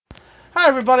Hi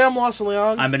everybody, I'm Lawson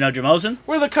Leong. I'm Benel and Lawson.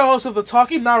 We're the co-hosts of the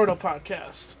Talking Naruto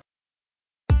podcast.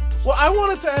 Well, I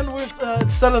wanted to end with,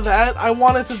 instead of that, I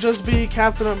wanted to just be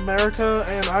Captain America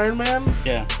and Iron Man.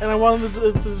 Yeah. And I wanted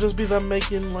to just be them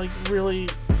making, like, really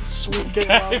sweet gay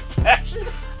love.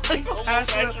 Like,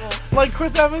 passionate. Like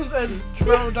Chris Evans and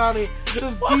Robert Downey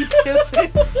just deep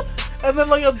kissing. And then,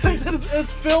 like,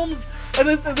 it's filmed, and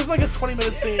it's like a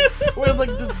 20-minute scene where, like,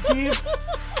 just deep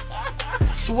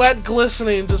sweat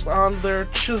glistening just on their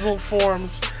chiseled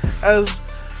forms as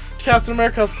Captain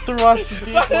America thrusts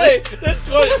deeply. By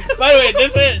the way,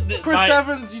 this is Chris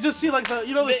Evans. You just see like the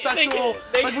sexual,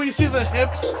 like when you see the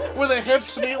hips, where the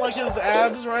hips meet like his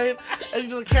abs, right?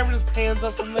 And the camera just pans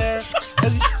up from there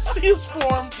as you just see his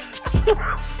form.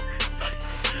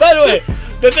 By the way,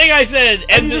 the thing I said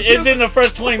is in the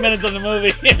first 20 minutes of the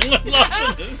movie, and what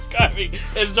Lawson is describing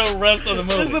is the rest of the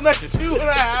movie. It's the next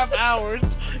 2.5 hours.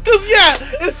 Cause yeah,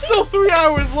 it's still 3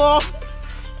 hours long.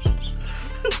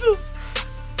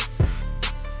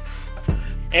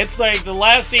 It's like the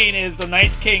last scene is the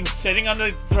Night King sitting on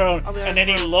the throne, and then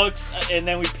he looks, and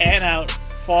then we pan out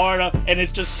far enough, and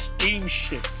it's just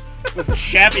steamships with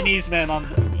Japanese men on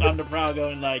the prow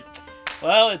going like,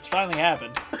 well, it's finally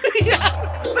happened.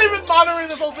 Yeah, they've been monitoring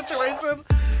this whole situation.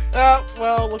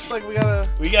 Well, looks like we gotta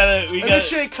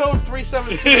initiate code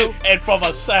 372. And from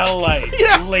a satellite,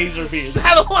 laser beam.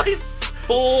 Satellites.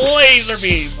 Laser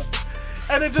beam.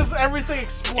 And everything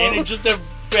explodes. And it just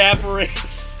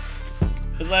evaporates.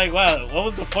 It's like, wow, what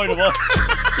was the point of all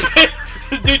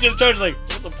the dude just turns like,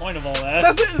 what's the point of all that?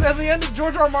 That's it. At the end,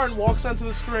 George R. R. Martin walks onto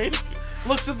the screen,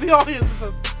 looks at the audience and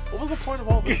says, what was the point of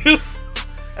all this?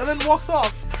 And then walks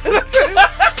off. And that's it.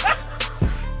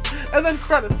 And then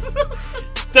credits.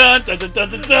 Dun, dun, dun, dun,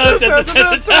 dun, dun, dun,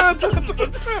 dun, dun,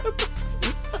 dun, dun.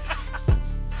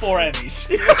 4 Emmys.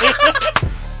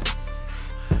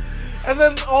 And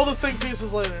then all the think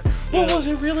pieces later. What was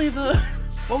really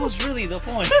the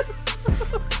point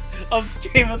of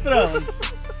Game of Thrones?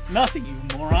 Nothing, you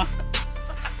moron.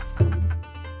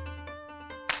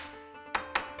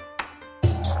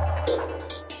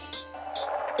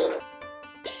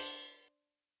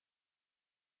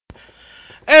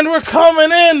 And we're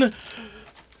coming in!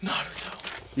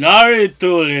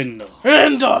 Naruto Lindo.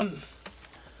 Rendon!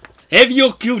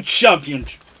 Heavyweight champion.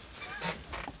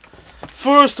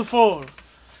 First of all.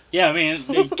 Yeah, I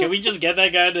mean, can we just get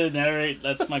that guy to narrate?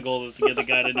 That's my goal, is to get the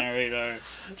guy to narrate our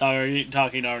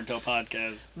Talking Naruto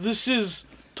podcast. This is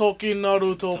Talking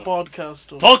Naruto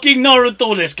podcast. Talking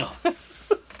Naruto desu ka?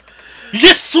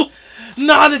 Yes!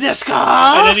 Nada desu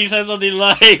ka? And then he says something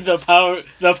like, the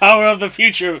power of the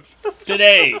future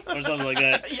today, or something like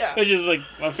that. Yeah. Which is like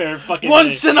my favorite fucking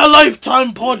Once in a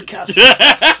lifetime podcast.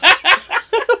 I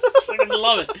fucking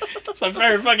love it. It's my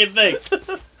favorite fucking thing.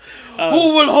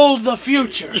 Who will hold the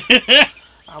future?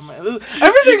 Oh man,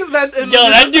 everything that.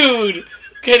 That dude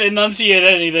can enunciate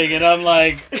anything, and I'm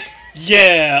like,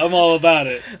 yeah, I'm all about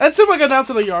it. That's him like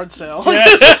announcing a yard sale. Yeah.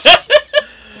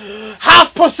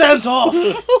 0.5% off.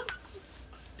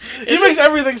 He makes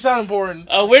everything sound important.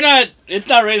 It's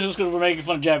not racist because we're making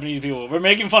fun of Japanese people. We're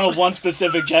making fun of one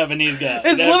specific Japanese guy.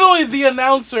 It's literally the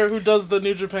announcer who does the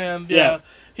New Japan. Yeah.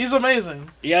 He's amazing.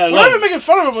 Yeah, we're not even making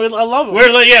fun of him. I love him.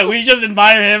 We're like, we just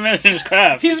admire him and his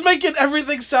craft. He's making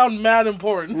everything sound mad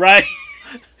important. Right.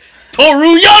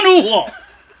 Toruyanu!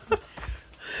 You're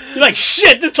like,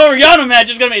 shit, this Toruyanu match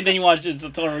is gonna be. Then you watch the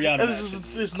Toruyanu match.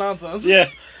 It's nonsense. Yeah.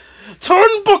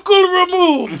 Turnbuckle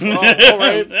removed. Oh, all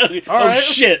right. All right.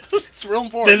 Shit. It's real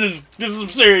important. This is some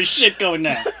serious shit going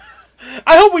down.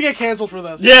 I hope we get canceled for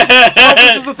this. Yeah.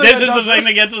 This is the thing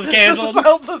that gets us canceled.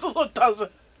 This is what does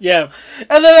it. Yeah.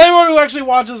 And then anyone who actually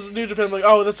watches New Japan like,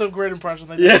 oh, that's a great impression.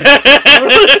 They did. Yeah.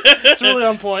 It's really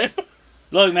on point.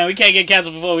 Look, man, we can't get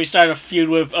canceled before we start a feud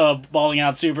with Balling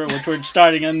Out Super, which we're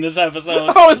starting in this episode.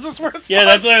 Oh, is this where it starts? Yeah,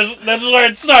 that's where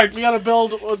it starts. We gotta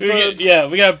build. We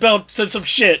gotta build some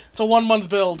shit. It's a 1 month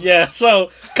build. Yeah,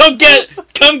 so come get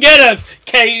us,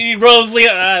 Katie Rose Lee.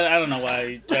 I don't know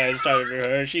why I started with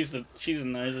her. She's the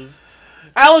nicest.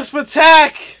 Alex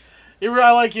Patak.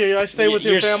 I like you. I stay with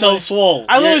your family. You're so swole.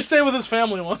 I literally stayed with his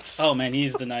family once. Oh man,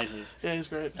 he's the nicest. Yeah, he's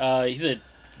great.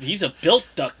 He's a built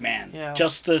duck man. Yeah.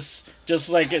 Just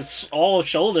like it's all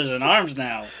shoulders and arms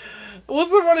now. What's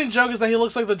the running joke is that he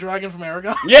looks like the dragon from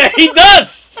Aragon? Yeah, he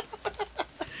does.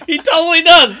 He totally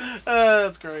does.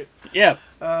 That's great. Yeah.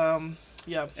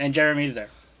 Yeah. And Jeremy's there.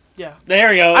 Yeah. There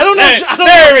we go. I don't know.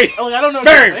 I don't know.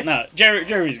 Jeremy. No,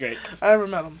 Jeremy's great. I never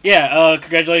met him. Yeah.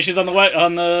 Congratulations on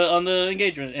the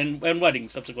engagement and wedding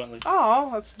subsequently.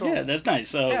 Oh, that's adorable. Yeah, that's nice.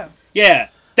 So yeah.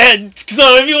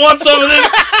 So if you want some of this,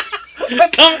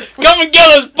 come and get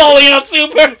us, Bully on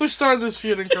Super. We started this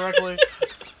feud incorrectly.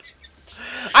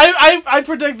 I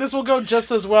predict this will go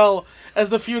just as well as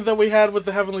the feud that we had with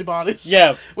the Heavenly Bodies.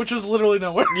 Yeah. Which was literally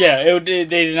nowhere. Yeah, they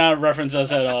did not reference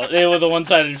us at all. It was a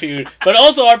one-sided feud. But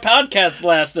also, our podcast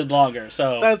lasted longer,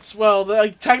 so... That's,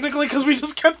 technically, because we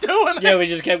just kept doing it. Yeah, we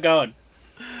just kept going.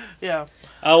 Yeah.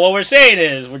 What we're saying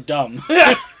is, we're dumb.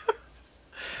 Yeah.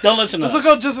 Don't listen to us. This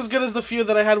will go just as good as the feud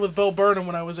that I had with Bo Burnham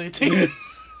when I was 18.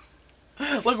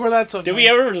 Look where that took me. Did we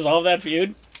ever resolve that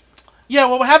feud? Yeah,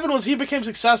 what happened was he became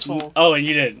successful. Oh, and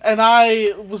you did. And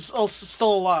I was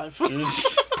still alive.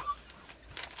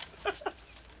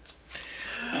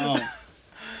 Oh.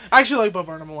 I actually like Bo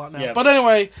Burnham a lot now. Yeah. But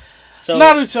anyway, so,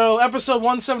 Naruto, episode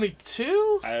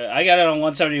 172? I got it on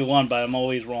 171, but I'm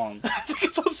always wrong. I think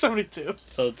it's 172.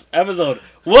 So it's episode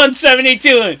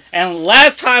 172. And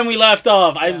last time we left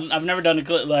off, yeah. I've never done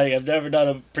I've never done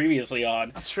it previously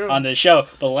on this show.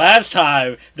 But last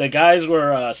time, the guys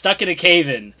were stuck in a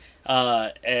cave-in.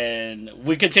 And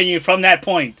we continue from that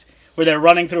point where they're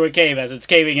running through a cave as it's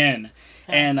caving in.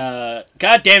 Yeah. And,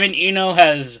 God damn it, Ino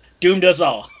has doomed us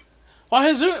all. What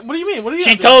do you mean? What do you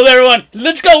She told everyone,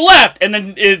 let's go left! And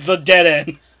then it's a dead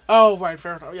end. Oh, right,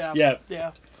 fair enough. Yeah.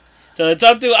 Yeah. So it's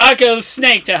up to Akko's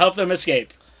snake to help them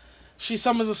escape. She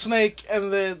summons a snake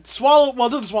and it doesn't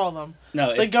swallow them.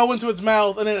 No. They go into its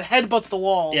mouth and then it headbutts the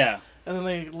wall. Yeah. And then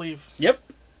they leave. Yep.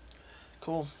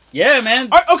 Cool. Yeah, man.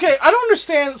 Okay, I don't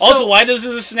understand. Also, why does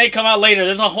the snake come out later?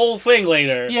 There's a whole thing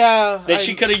later. Yeah. That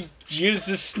she could have used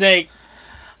the snake.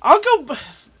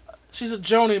 She's a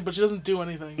Jonin, but she doesn't do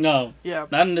anything. No. Yeah.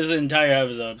 Not in this entire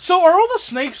episode. So are all the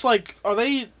snakes, are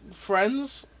they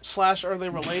friends? / are they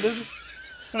related?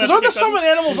 Because aren't the summon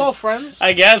animals all friends?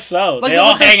 I guess so. They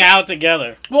all hang out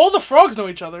together. Well, all the frogs know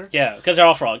each other. Yeah, because they're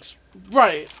all frogs.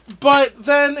 Right. But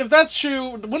then, if that's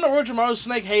true, wouldn't Orochimaru's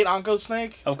snake hate Anko's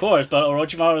snake? Of course, but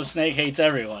Orochimaru's snake hates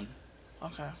everyone.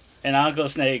 Okay. And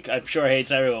Anko's snake, I'm sure,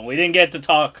 hates everyone. We didn't get to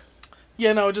talk.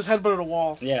 Yeah, no, it just headbutted a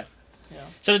wall. Yeah. Yeah.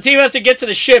 So the team has to get to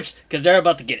the ships, because they're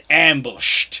about to get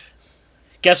ambushed.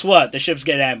 Guess what? The ships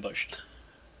get ambushed.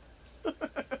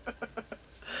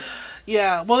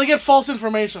 Yeah, well, they get false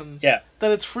information. Yeah.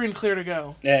 That it's free and clear to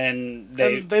go. And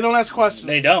they don't ask questions.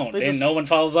 They don't. No one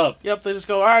follows up. Yep, they just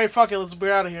go, alright, fuck it, let's be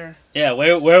out of here. Yeah,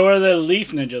 where were the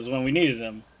Leaf Ninjas when we needed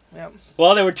them? Yep.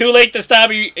 Well, they were too late to stop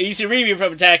Isaribi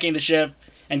from attacking the ship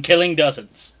and killing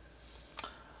dozens.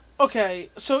 Okay,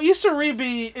 so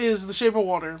Isaribi is the shape of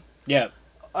water. Yeah.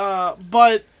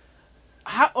 But,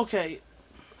 okay...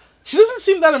 She doesn't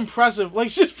seem that impressive.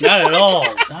 She's not at all.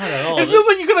 Not at all. It feels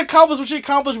like you could accomplish what she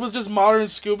accomplished with just modern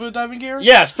scuba diving gear.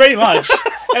 Yes, pretty much.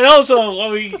 And also,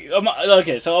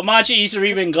 so Amachi,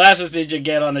 Isaribi, and Glasses Ninja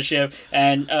get on the ship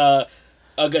and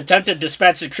attempt to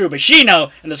dispatch the crew, but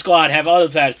Shino and the squad have other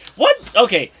plans. What?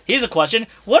 Okay, here's a question.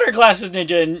 What are Glasses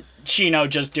Ninja and Shino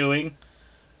just doing?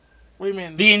 What do you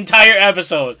mean? The entire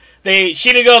episode.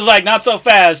 Shino goes not so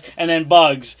fast, and then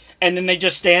bugs. And then they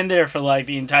just stand there for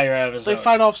the entire episode. They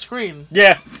fight off screen.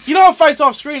 Yeah. You know how fights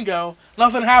off screen go?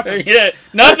 Nothing happens. Yeah,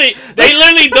 nothing. They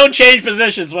literally don't change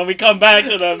positions when we come back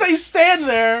to them. They stand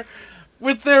there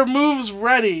with their moves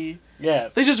ready. Yeah.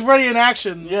 They just ready in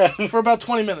action. Yeah. For about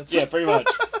 20 minutes. Yeah, pretty much.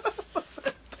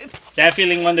 That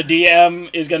feeling when the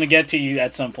DM is going to get to you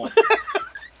at some point.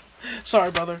 Sorry,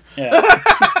 brother. Yeah.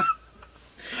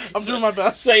 I'm doing my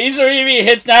best. So Isaribi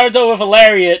hits Naruto with a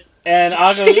lariat. And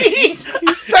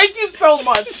thank you so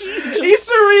much.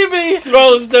 Isaribi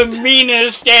throws the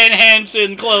meanest Stan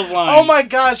Hansen clothesline. Oh my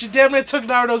gosh, she damn near took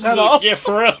Naruto's head off. Yeah,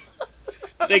 for real.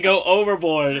 They go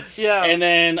overboard. Yeah. And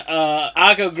then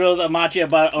Akko grills Amachi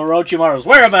about Orochimaru's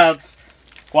whereabouts,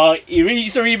 while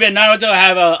Isaribi and Naruto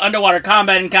have an underwater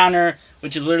combat encounter,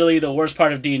 which is literally the worst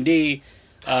part of D&D.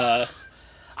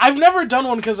 I've never done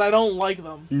one because I don't like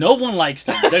them. No one likes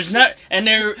them. And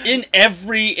they're in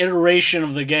every iteration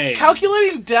of the game.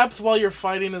 Calculating depth while you're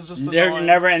fighting is just annoying. They're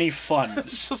never any fun.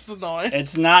 It's just annoying.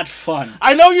 It's not fun.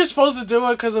 I know you're supposed to do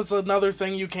it because it's another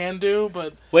thing you can do,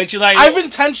 but I've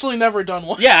intentionally never done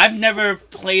one. Yeah, I've never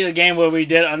played a game where we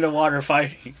did underwater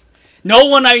fighting. No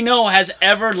one I know has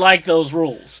ever liked those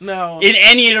rules. No. In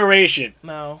any iteration.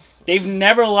 No. They've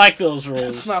never liked those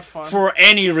rules. It's not fun. For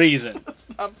any reason. It's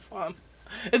not fun.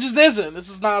 It just isn't. It's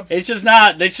just not. It's just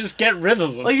not. They just get rid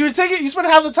of them. You spend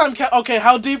half the time. Okay,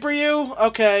 how deep are you?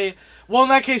 Okay. Well, in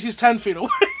that case, he's 10 feet away.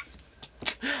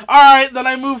 All right, then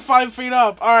I move 5 feet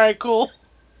up. All right, cool.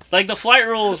 The flight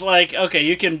rules, okay,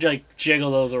 you can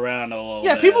jiggle those around a little.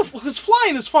 Yeah, because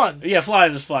flying is fun. Yeah,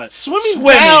 flying is fun. Swimming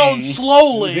down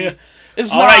slowly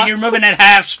is not. All right, you're moving at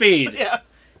half speed. Yeah.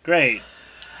 Great.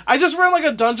 I just ran like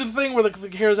a dungeon thing where the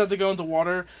heroes had to go into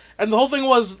water, and the whole thing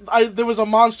was there was a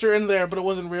monster in there, but it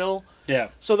wasn't real. Yeah.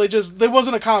 So there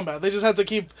wasn't a combat. They just had to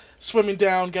keep swimming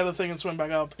down, get a thing, and swim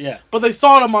back up. Yeah. But they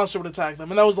thought a monster would attack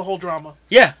them, and that was the whole drama.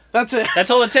 Yeah. That's it. That's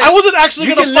all it takes. I wasn't actually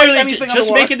going to fight anything just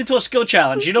underwater. make it into a skill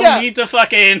challenge. You don't need to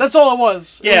fucking... That's all it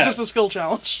was. It was just a skill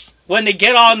challenge. When they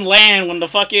get on land, when the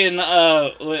fucking,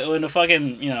 the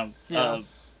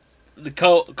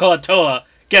Koatoa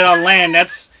get on land,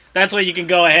 that's where you can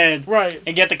go ahead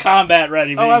and get the combat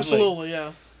ready. Oh, absolutely,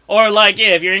 yeah. Or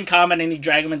if you're in combat and you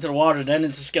drag them into the water, then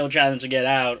it's a skill challenge to get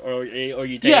out, or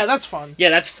you take. Yeah, that's fun. Yeah,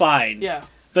 that's fine. Yeah.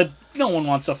 But no one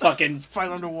wants to fucking fight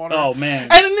underwater. Oh man.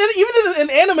 And even in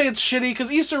anime, it's shitty because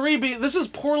Isaribi. This is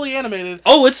poorly animated.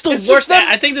 Oh, it's the worst.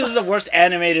 I think this is the worst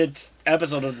animated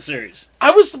episode of the series.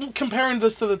 I was comparing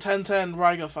this to the 10-10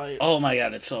 Raiga fight. Oh my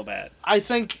god, it's so bad. I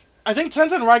think 10-10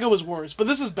 Raiga was worse, but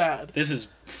this is bad. This is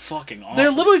fucking awful.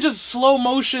 They're literally just slow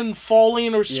motion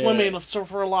falling or swimming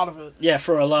for a lot of it. Yeah,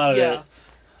 for a lot of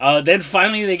it. Then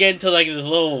finally they get into like this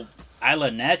little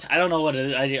islandette. I don't know what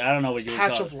it is. I don't know what you would call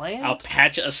it. Patch of land? A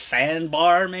patch of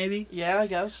sandbar, maybe? Yeah, I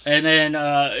guess. And then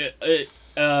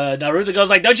Naruto goes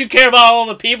like, don't you care about all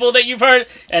the people that you've hurt?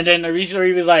 And then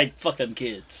Isaribi was like, fuck them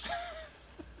kids.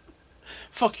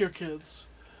 Fuck your kids.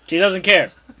 She doesn't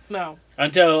care. No.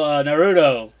 Until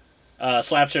Naruto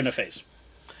slaps her in the face.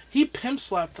 He pimp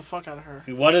slapped the fuck out of her.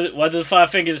 What did the five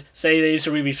fingers say to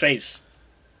Isaribi's face?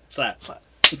 Slap.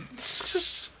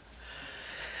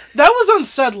 That was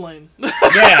unsettling.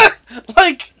 Yeah.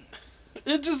 Like,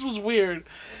 it just was weird.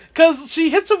 Because she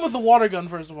hits him with a water gun,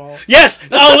 first of all. Yes!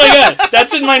 Oh my god,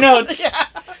 that's in my notes. Yeah.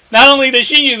 Not only does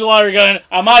she use a water gun,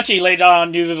 Amachi later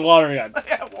on uses a water gun.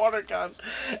 Yeah, water gun.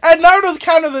 And Naruto's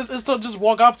counter this is to just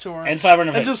walk up to her. And slap her in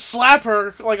the face. And just slap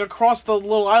her, like, across the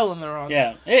little island they're on.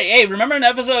 Yeah. Hey, remember an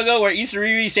episode ago where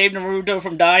Isaribi saved Naruto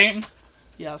from dying?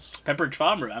 Yes. Pepper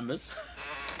Schwab remembers.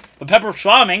 But Pepper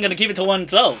Schwab ain't gonna keep it to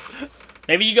oneself.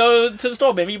 Maybe you go to the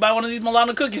store, maybe you buy one of these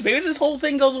Milano cookies, maybe this whole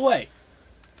thing goes away.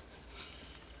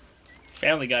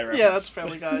 Family Guy reference. Yeah, that's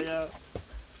Family Guy, yeah.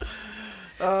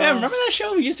 Yeah, remember that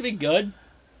show? It used to be good.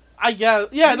 I guess.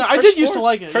 Yeah, no, I did used to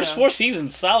like it. First 4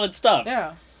 seasons, solid stuff.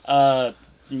 Yeah.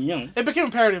 It became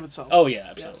a parody of itself. Oh, yeah,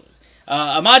 absolutely.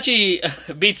 Yeah.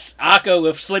 Amachi beats Akko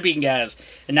with sleeping gas,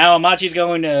 and now Amachi's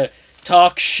going to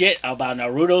talk shit about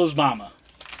Naruto's mama.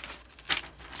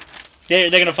 They're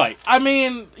going to fight. I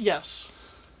mean, yes.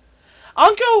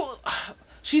 Anko,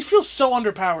 she feels so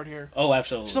underpowered here. Oh,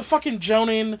 absolutely. She's a fucking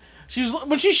Jonin.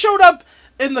 When she showed up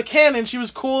in the canon, she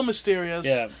was cool and mysterious.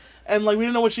 Yeah. And like we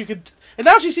didn't know what she could. And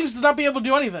now she seems to not be able to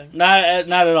do anything. Not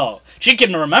at all. She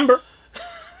can remember.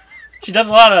 She does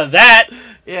a lot of that.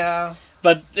 Yeah.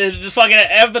 But the fucking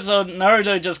episode,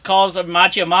 Naruto just calls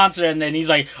Amachi a monster, and then he's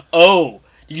like, "Oh,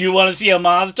 you want to see a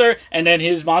monster?" And then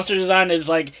his monster design is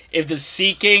like, if the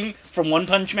Sea King from One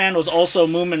Punch Man was also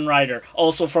Moomin Rider,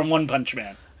 also from One Punch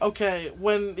Man. Okay,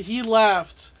 when he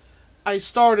left, I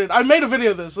made a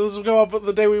video of this. This will go up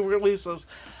the day we release this.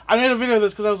 I made a video of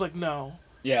this because I was like, no.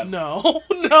 Yeah. No.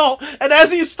 No. And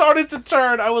as he started to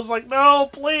turn, I was like, no,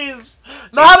 please.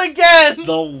 Not again.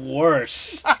 The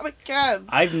worst. Not again.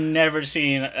 I've never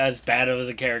seen as bad of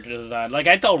a character design. Like,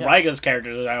 I thought Raiga's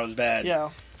character design was bad. Yeah.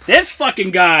 This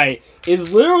fucking guy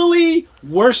is literally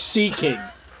worse Sea King.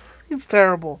 He's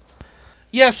terrible.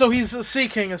 Yeah, so he's a Sea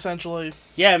King, essentially.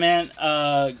 Yeah, man.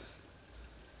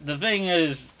 The thing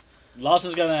is,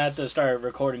 Lawson's gonna have to start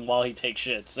recording while he takes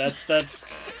shits.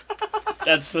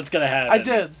 That's what's gonna happen. I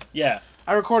did. Yeah.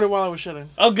 I recorded while I was shitting.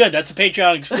 Oh, good. That's a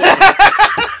Patreon exclusive.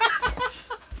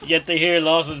 You get to hear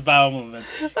Lawson's bowel movement.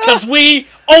 Because we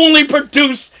only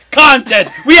produce content.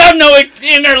 We have no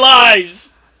inner lives.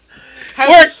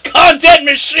 We're a content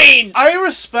machine. I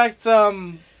respect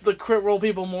the Crit Roll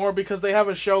people more because they have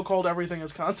a show called Everything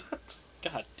is Content.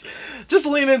 God damn. Just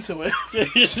lean into it.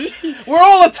 We're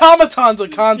all automatons of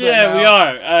content. Yeah, now. we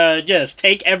are. Yes,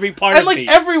 take every part and of like me.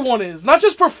 everyone is, not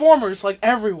just performers, like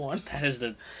everyone. That is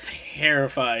the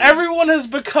terrifying. Everyone has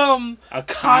become a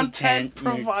content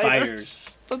providers.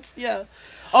 Yeah.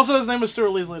 Also, his name is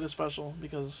Stuart Lee's latest special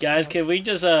because. Guys, can we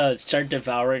just start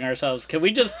devouring ourselves? Can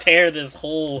we just tear this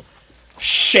whole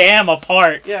sham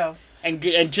apart? Yeah.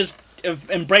 And just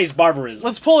embrace barbarism.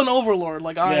 Let's pull an Overlord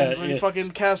like Irons where yeah. you fucking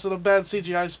casted a bad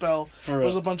CGI spell.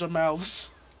 There's a bunch of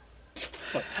mouths.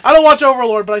 Fuck. I don't watch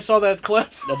Overlord, but I saw that clip.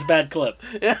 That's a bad clip.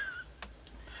 Yeah.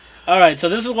 Alright, so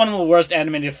this is one of the worst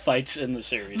animated fights in the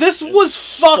series. This was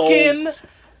fucking so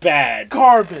bad.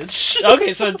 Garbage.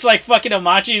 Okay, so it's like fucking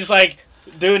Amachi's like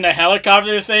doing the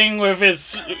helicopter thing with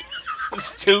his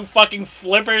 2 fucking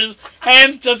flippers,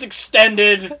 hands just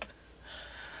extended.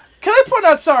 Can I point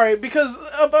out? Sorry, because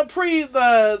pre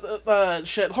the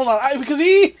shit. Hold on, because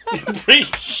he pre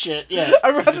shit. Yeah.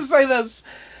 I forgot to say this.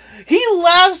 He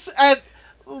laughs at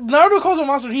Naruto calls him a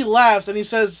monster. And he laughs and he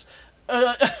says,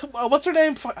 "What's her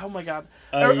name? Oh my god,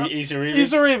 Isaribi.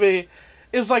 Isaribi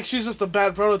is like she's just a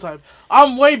bad prototype.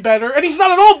 I'm way better, and he's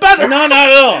not at all better. No, not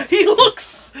at all.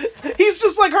 He's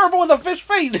just like her, but with a fish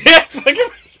face. Yeah,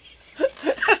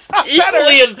 that's not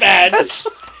equally better. as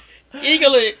bad.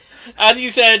 Equally, as you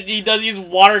said, he does use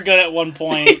water gun at one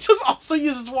point. He just also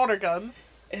uses water gun,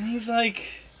 and he's like,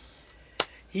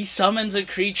 he summons a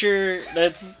creature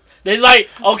that's. He's like,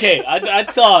 okay, I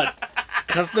thought.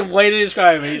 That's the way to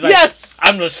describe it. He's like, yes!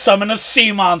 I'm going to summon a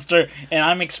sea monster, and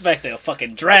I'm expecting a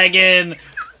fucking dragon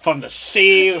from the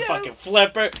sea, a fucking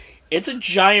flipper. It's a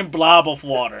giant blob of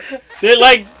water. They're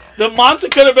like, the monster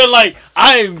could have been like,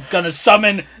 I'm going to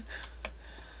summon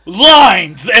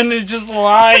lines, and it's just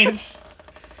lines.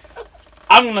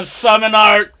 I'm going to summon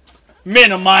our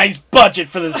minimized budget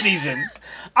for the season.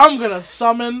 I'm going to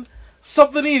summon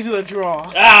something easy to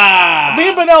draw. Ah! Me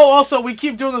and Benel also, we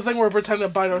keep doing the thing where we're pretending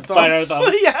to bite our thumbs. Bite our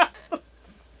thumbs. Yeah.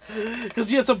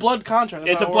 Because it's a blood contract.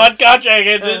 It's a blood contract.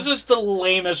 This is the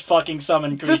lamest fucking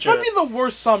summon creature. This might be the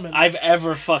worst summon I've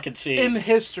ever fucking seen. in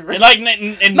history. Like,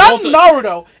 in not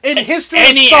Naruto. In history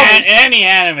any of summons. any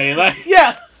anime. Like,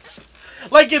 yeah.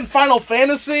 Like in Final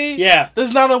Fantasy. Yeah.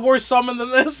 There's not a worse summon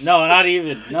than this. No, not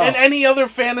even. No. In any other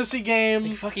fantasy game.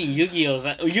 Like fucking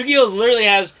Yu-Gi-Oh! Yu-Gi-Oh! Literally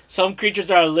has some creatures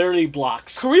that are literally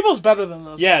blocks. Karibo's better than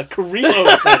this. Yeah,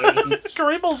 Karibo's better than this.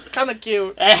 Karibo's kind of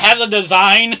cute. It has a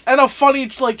design. And a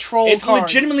funny, like, troll It card.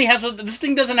 legitimately has a... This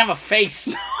thing doesn't have a face.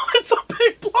 It's a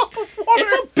big blob of water.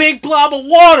 It's a big blob of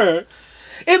water.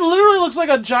 It literally looks like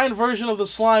a giant version of the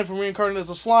slime from reincarnated as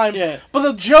a slime. Yeah. But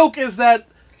the joke is that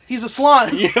he's a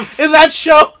slime. Yeah. In that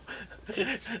show.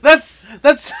 That's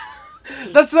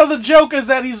how the joke is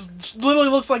that he's literally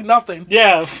looks like nothing.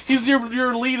 Yeah. He's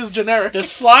your lead is generic. The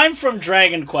slime from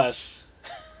Dragon Quest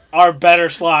are better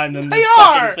slime than this they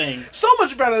fucking are thing. So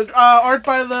much better. Art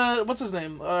by the what's his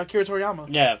name? Akira Toriyama.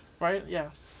 Yeah. Right?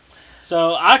 Yeah.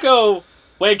 So Akko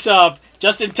wakes up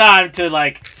just in time to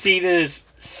like see this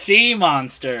sea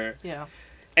monster. Yeah.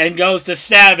 And goes to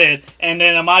stab it, and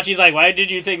then Amachi's like, "Why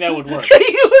did you think that would work?"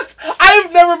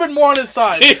 I've never been more on his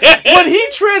side. When he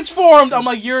transformed, I'm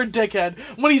like, "You're a dickhead."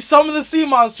 When he summoned the sea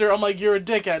monster, I'm like, "You're a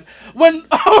dickhead." When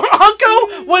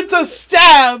Akko went to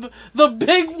stab the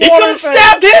big water, he could have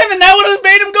stabbed him, and that would have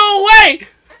made him go away.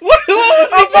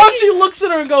 Amachi looks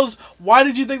at her and goes, "Why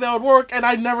did you think that would work?" And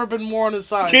I've never been more on his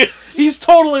side. He's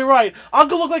totally right.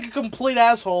 Akko looked like a complete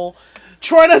asshole.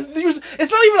 Trying to use...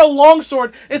 It's not even a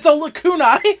longsword. It's a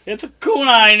kunai. It's a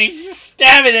kunai, and he's just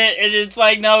stabbing it, and it's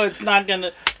like, no, it's not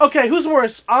gonna... Okay, who's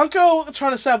worse? Anko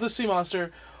trying to stab the sea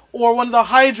monster, or when the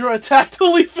Hydra attacked the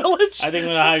Leaf Village? I think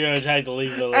when the Hydra attacked the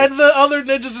Leaf Village. And the other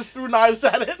ninjas just threw knives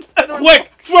at it.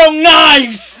 Quick! Throw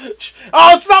knives!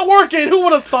 Oh, it's not working! Who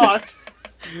would have thought?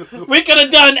 We could have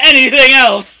done anything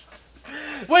else!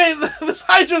 Wait, this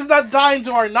Hydra's not dying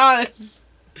to our knives.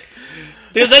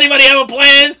 Does anybody have a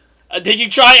plan? Did you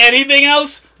try anything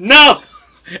else? No!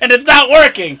 And it's not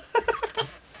working!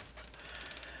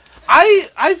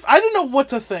 I didn't know what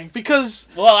to think, because...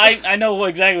 Well, I know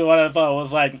exactly what I thought. It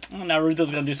was like, oh, Naruto's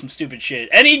gonna do some stupid shit.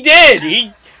 And he did!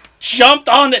 He jumped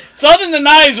on it. So then the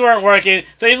knives weren't working,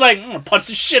 so he's like, I'm gonna punch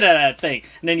the shit out of that thing.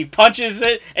 And then he punches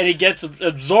it, and he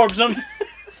absorbs them.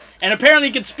 And apparently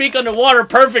he can speak underwater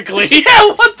perfectly.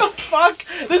 Yeah, what the fuck?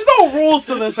 There's no rules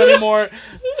to this anymore.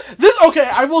 Okay,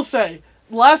 I will say...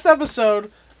 Last episode,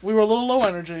 we were a little low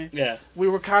energy. Yeah. We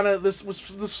were kind of the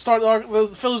feeling was starting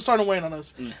to wane on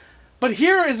us. Mm. But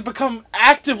here it's become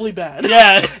actively bad.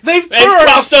 Yeah. They've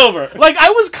crossed over. Like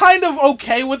I was kind of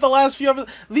okay with the last few episodes.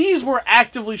 These were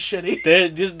actively shitty.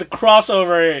 The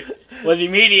crossover was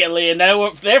immediately, and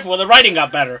therefore the writing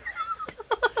got better.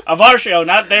 Of our show,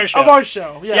 not their show. Of our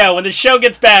show, yeah. Yeah, when the show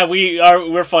gets bad,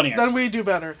 we're funnier. Then we do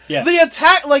better. Yeah. The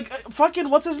attack, like fucking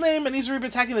what's his name, and Isaribi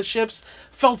attacking the ships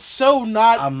felt so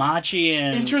not Amachi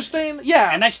and interesting. Yeah.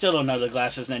 And I still don't know the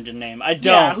Glasses Ninja name. I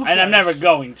don't, and I'm never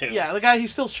going to. Yeah, the guy,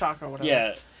 he's still Chakra or whatever.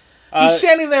 Yeah. He's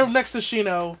standing there next to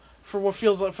Shino for what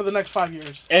feels like for the next 5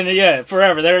 years. And yeah,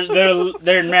 forever.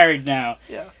 They're married now.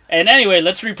 Yeah. And anyway,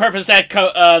 let's repurpose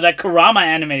that Kurama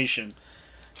animation.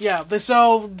 Yeah,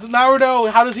 so Naruto,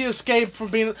 how does he escape from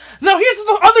being... No, here's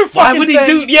the other fucking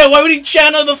thing. Why would he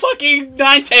channel the fucking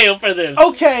Nine-Tail for this?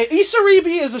 Okay,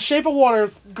 Isaribi is a Shape of Water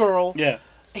girl. Yeah.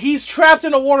 He's trapped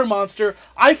in a water monster.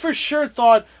 I for sure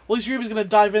thought, well, Isaribi's gonna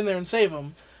dive in there and save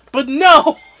him. But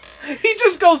no! He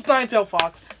just goes Nine-Tail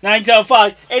Fox. Nine-Tail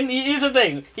Fox. And here's the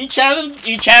thing. He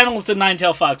channels the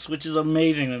Nine-Tail Fox, which is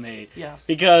amazing to me. Yeah.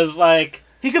 Because, like...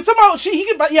 He could somehow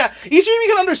Isaribi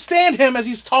can understand him as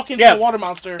he's talking to the water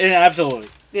monster. Yeah, absolutely.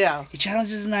 Yeah. He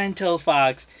challenges the nine-tailed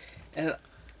fox, and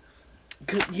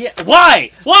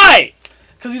why? Why?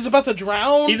 Because he's about to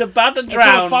drown. He's about to So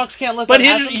drown. the fox can't let that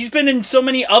happen. He's been in so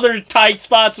many other tight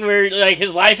spots where like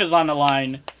his life is on the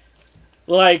line.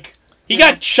 Like he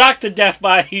got shocked to death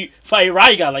by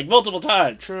Raiga like multiple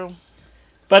times. True.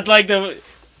 But like Did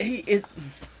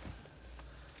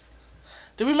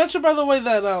we mention, by the way,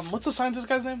 that what's the scientist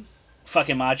guy's name?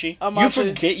 Fucking Amachi.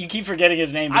 Amachi. You keep forgetting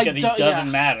his name because he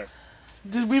doesn't matter.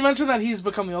 Did we mention that he's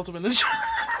become the ultimate ninja?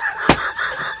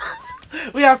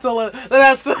 We have to let that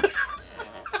has to.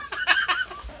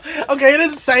 Okay, he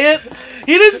didn't say it.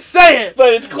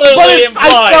 But it's clearly implied.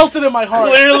 I felt it in my heart.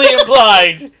 Clearly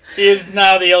implied. He is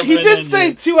now the ultimate ninja. He did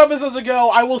say 2 episodes ago,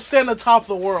 "I will stand atop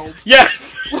the world." Yeah.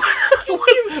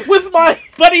 with my.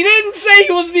 But he didn't say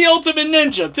he was the ultimate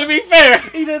ninja. To be fair,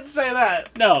 he didn't say that.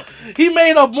 No. He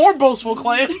made a more boastful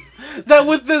claim that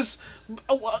with this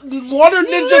water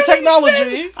ninja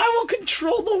technology, I will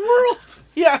control the world.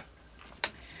 Yeah.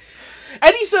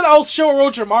 And he said, "I'll show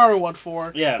Orochimaru what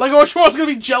for." Yeah. Like Orochimaru's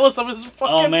gonna be jealous of his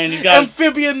fucking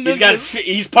amphibian ninjas.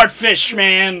 He's part fish,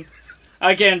 man.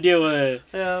 I can't deal with it.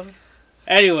 Yeah.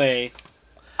 Anyway,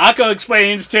 Akko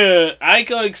explains to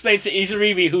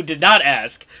Isaribi, who did not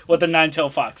ask, what the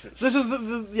nine-tailed fox is. This is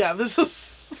this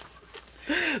is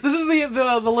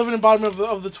the living embodiment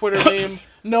of the Twitter name.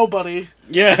 Nobody.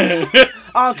 Yeah.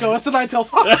 Akko, that's the nine-tailed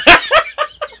fox.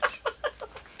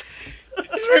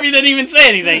 Isaribi didn't even say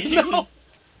anything. No.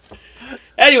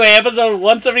 Anyway, episode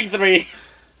 173.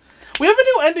 We have a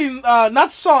new ending,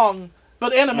 not song,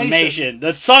 but animation.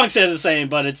 The song says the same,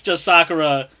 but it's just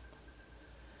Sakura.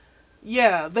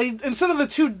 Yeah, they instead of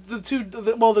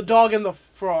the dog and the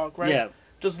frog, right? Yeah.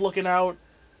 Just looking out.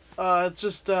 It's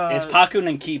just it's Pakun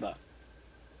and Kiba.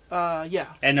 Yeah.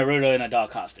 And Naruto in a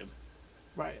dog costume.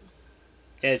 Right.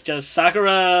 It's just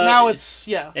Sakura. Now it's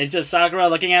It's just Sakura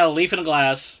looking at a leaf in a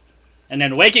glass, and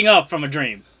then waking up from a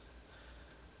dream.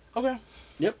 Okay.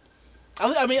 Yep.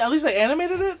 I mean, at least they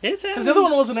animated it. Because the other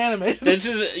one wasn't animated.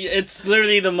 It's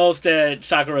literally the most that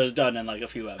Sakura has done in like a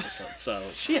few episodes. So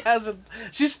she hasn't.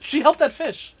 She helped that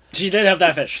fish. She did help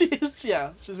that fish. She's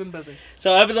been busy.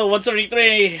 So episode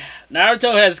 173,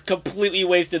 Naruto has completely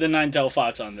wasted a nine-tailed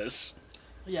fox on this.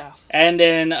 Yeah. And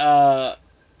then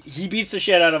he beats the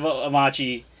shit out of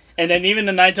Amachi. And then even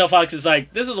the nine-tailed fox is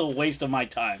like, this is a waste of my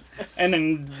time. And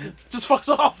then just fucks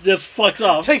off.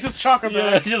 Takes its chakra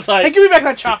back. Just like, hey, give me back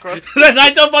that chakra. The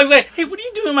nine-tailed fox is like, hey, what are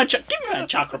you doing with my chakra? Give me my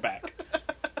chakra back.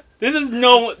 This is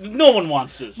no one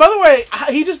wants this. By the way,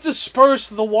 he just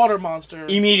dispersed the water monster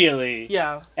immediately.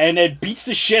 Yeah. And it beats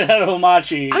the shit out of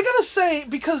Amachi. I gotta say,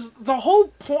 because the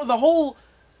whole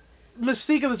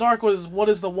mystique of this arc was, what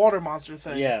is the water monster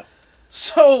thing? Yeah.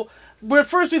 So, at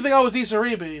first we think, oh, it's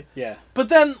Isaribi. Yeah. But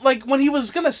then, like, when he was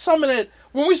gonna summon it,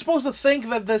 weren't we supposed to think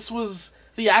that this was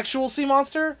the actual sea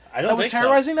monster? I don't think so. That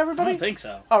was terrorizing everybody? I don't think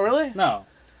so. Oh, really? No.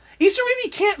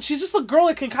 Isaribi can't. She's just a girl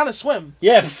that can kind of swim.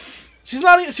 Yeah. She's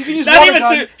not. She can use water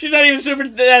gun. She's not even super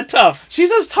that tough. She's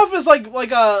as tough as like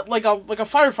a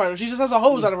firefighter. She just has a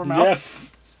hose out of her mouth. Yeah.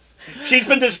 She's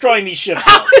been destroying these ships.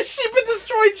 How has she been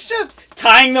destroying ships?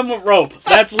 Tying them with rope.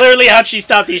 That's literally how she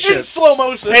stopped these ships. In slow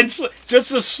motion. It's just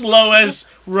the slowest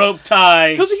rope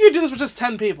tie. Feels like you could do this with just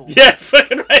 10 people. Yeah,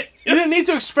 fucking right. You didn't need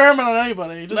to experiment on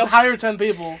anybody. Just hire 10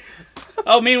 people.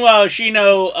 Oh, meanwhile,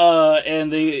 Shino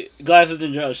and the Glasses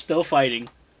Ninja are still fighting.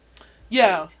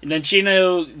 Yeah. And then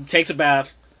Shino takes a bath,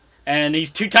 and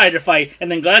he's too tired to fight, and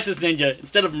then Glasses Ninja,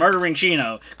 instead of murdering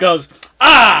Shino, goes,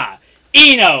 ah!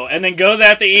 Ino! And then goes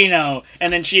after Ino,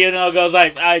 and then Shino goes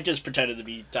like, I just pretended to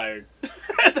be tired.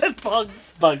 And then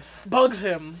bugs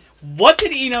him. What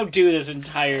did Ino do this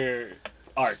entire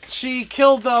arc? She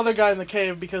killed the other guy in the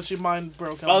cave because she mind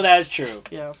broke him. Oh, that's true.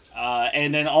 Yeah.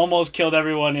 And then almost killed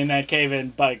everyone in that cave-in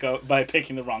by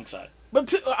picking the wrong side. But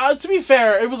to be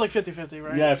fair, it was like 50-50,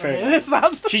 right? Yeah, fair. It's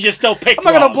not. She just still picked. I'm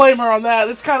not gonna blame her on that.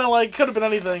 It's kind of like could have been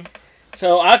anything.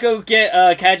 So Akko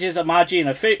catches Amachi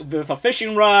with a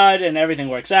fishing rod, and everything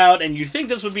works out. And you think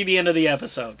this would be the end of the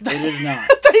episode? It is not.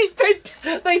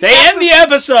 they end the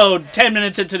episode 10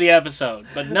 minutes into the episode,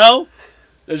 but no,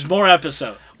 there's more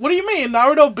episode. What do you mean?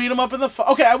 Naruto beat him up in the.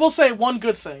 Okay, I will say one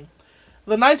good thing.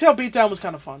 The nine-tail beatdown was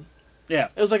kind of fun. Yeah.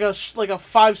 It was like a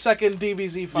 5-second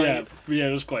DBZ fight. Yeah,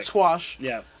 it was quick. Squash.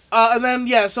 Yeah. And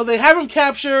then, so they have him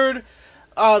captured.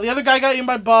 The other guy got eaten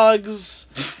by bugs.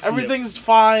 Everything's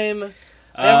fine.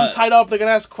 They have him tied up. They're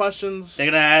gonna ask questions.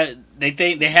 They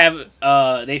think they have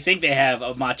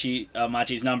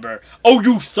Amachi's number. Oh,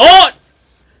 you thought?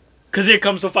 Because here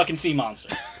comes the fucking sea monster.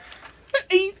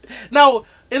 Now,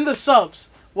 in the subs,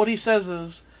 what he says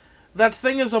is, "That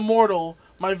thing is immortal.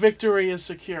 My victory is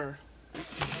secure."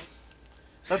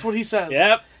 That's what he says.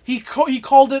 Yep. He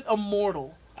called it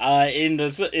immortal. In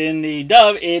the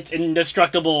dub, it's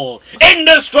indestructible.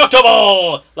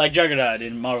 Indestructible! Like Juggernaut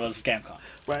in Marvel's Capcom.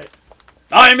 Right.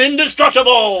 I'm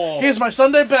indestructible! Here's my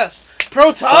Sunday best.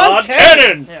 Proton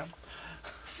Cannon! Yeah.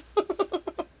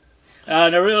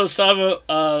 Naruto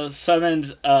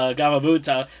summons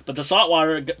Gamabuta, but the salt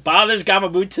water bothers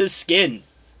Gamabuta's skin.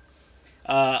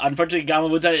 Unfortunately,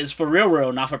 Gamabuta is for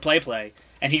real, not for play,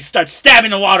 and he starts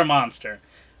stabbing the water monster.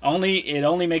 It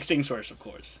only makes things worse, of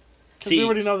course. Because we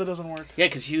already know that doesn't work. Yeah,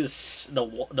 because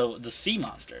the sea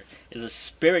monster is a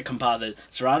spirit composite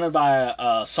surrounded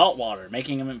by salt water,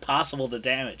 making him impossible to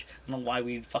damage. I don't know why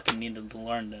we fucking needed to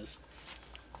learn this.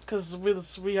 Because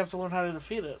we have to learn how to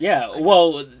defeat it. Yeah,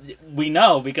 well, we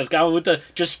know, because Gamabuta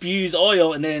just spews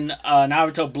oil and then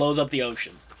Naruto blows up the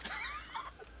ocean.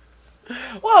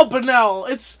 Well, but now,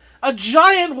 it's a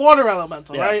giant water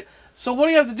elemental, right? So what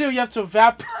do you have to do? You have to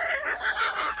evaporate.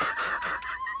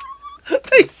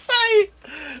 They say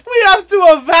we have to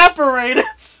evaporate it.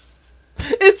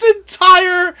 Its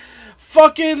entire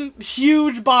fucking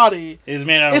huge body. It's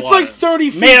made out of water. It's like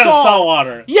 30 feet tall. Made out of salt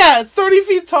water. Yeah, 30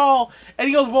 feet tall. And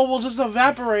he goes, well, we'll just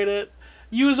evaporate it.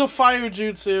 Use a fire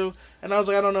jutsu. And I was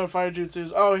like, I don't know what fire jutsu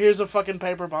is. Oh, here's a fucking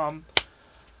paper bomb.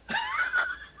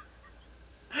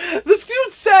 This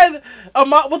dude said,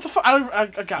 what the fuck? I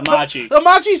got Amachi.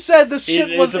 Amachi said this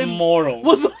shit was immortal.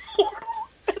 Was immortal.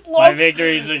 My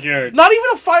victory is secured. Not even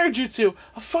a fire jutsu.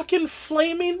 A fucking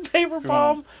flaming paper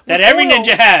bomb. That every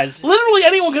ninja has. Literally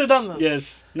anyone could have done this.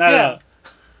 Yes. Not at all.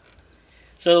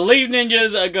 So the lead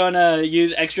ninjas are going to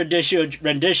use extrajudicial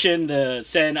rendition to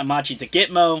send Amachi to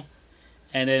Gitmo.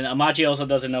 And then Amachi also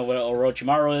doesn't know what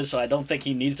Orochimaru is, so I don't think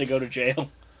he needs to go to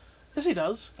jail. Yes, he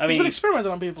does. He's been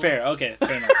experimenting on people. Fair, okay.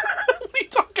 Fair enough. What are you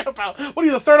talking about? What are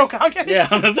you, the third Hokage? Yeah,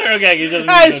 I'm the third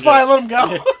Hokage. He's fine, let him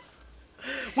go.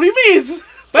 What do you mean?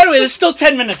 By the way, there's still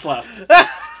 10 minutes left.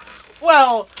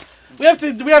 Well, we have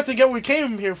to get what we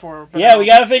came here for. Yeah, we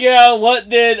gotta figure out what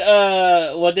did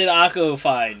Akko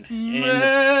find.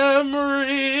 Memories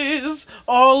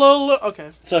all alone.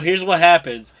 Okay. So here's what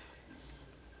happens.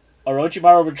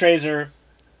 Orochimaru betrays her,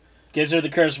 gives her the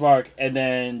curse mark, and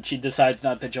then she decides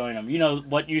not to join him. You know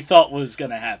what you thought was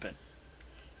gonna happen.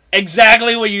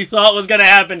 Exactly what you thought was gonna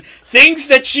happen. Things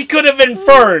that she could have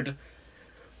inferred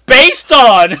based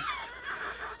on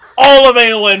all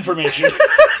available information.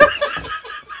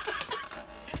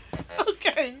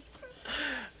 Okay.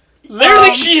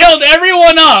 Literally, she held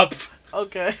everyone up.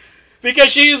 Okay. Because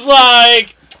she's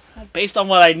like, based on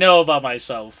what I know about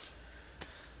myself,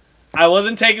 I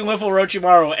wasn't taken with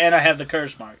Orochimaru and I have the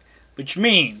curse mark. Which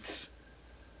means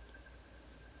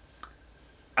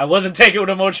I wasn't taken with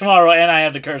Orochimaru and I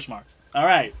have the curse mark.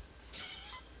 Alright.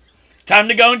 Time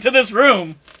to go into this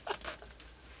room.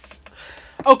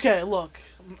 Okay, look.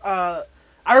 I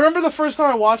remember the first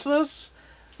time I watched this,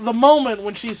 the moment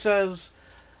when she says,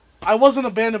 I wasn't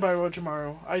abandoned by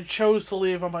Orochimaru. I chose to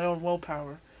leave on my own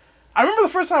willpower. I remember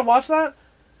the first time I watched that,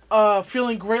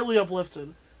 feeling greatly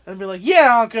uplifted. And be like,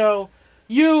 yeah, Akko,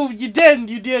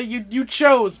 you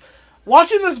chose.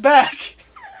 Watching this back,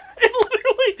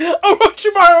 literally,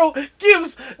 Orochimaru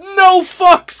gives no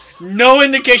fucks. No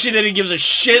indication that he gives a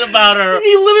shit about her.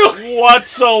 He literally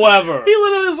whatsoever. He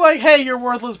literally is like, hey, you're a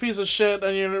worthless piece of shit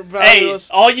and you're valueless.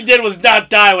 Hey, all you did was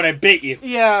not die when I bit you.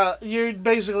 Yeah, you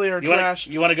basically are trash.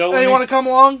 You want to go with me? You want to come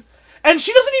along? And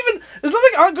she doesn't even... It's not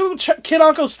like Kid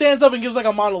Anko stands up and gives like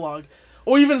a monologue.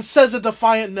 Or even says a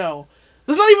defiant no.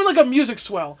 There's not even like a music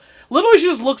swell. Literally, she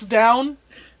just looks down.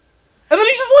 And then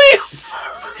he just leaves.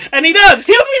 And he does.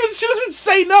 She doesn't even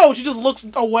say no. She just looks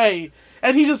away.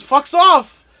 And he just fucks off.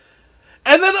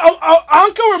 And then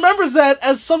Anko remembers that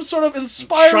as some sort of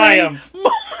inspiring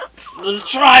moment. This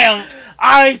triumph.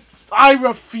 I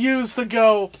refuse to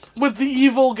go with the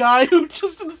evil guy who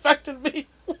just infected me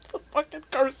with the fucking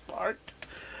curse mark.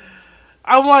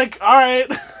 I'm like, alright.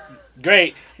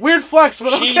 Great. Weird flex,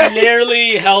 but okay. She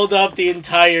literally held up the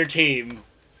entire team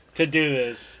to do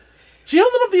this. She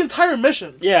held up the entire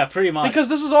mission. Yeah, pretty much. Because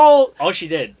this is all she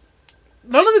did.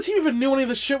 None of the team even knew any of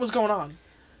this shit was going on.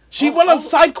 She went on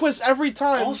side quests every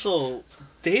time. Also,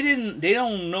 they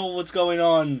don't know what's going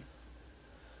on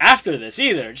after this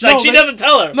either. She doesn't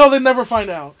tell her. No, they never find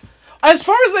out. As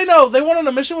far as they know, they went on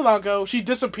a mission with Anko. She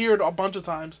disappeared a bunch of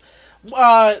times.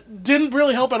 Didn't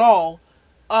really help at all.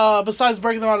 Besides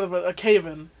breaking them out of a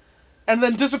cave-in. And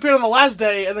then disappeared on the last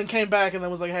day, and then came back, and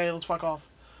then was like, hey, let's fuck off.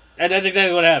 And that's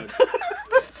exactly what happened.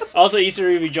 Also,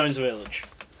 Isaribi joins the village.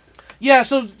 Yeah,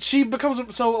 so she becomes...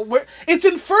 it's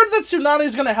inferred that Tsunade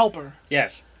is going to help her.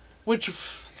 Yes. Which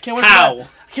can't wait How? for that.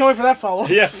 Can't wait for that follow.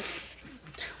 Yeah.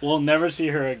 We'll never see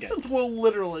her again. Well,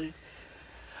 literally.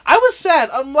 I was sad.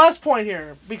 Last point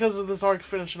here because of this arc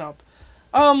finishing up.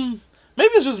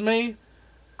 Maybe it's just me.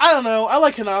 I don't know. I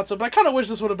like Hinata, but I kind of wish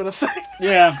this would have been a thing.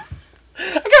 Yeah. I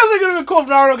kind of think it would have been cool if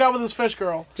Naruto got with this fish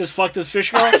girl. Just fuck this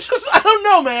fish girl? I don't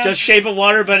know, man. Just Shape of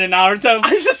Water, but in Naruto?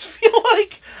 I just feel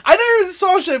like I never even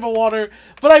saw Shape of Water,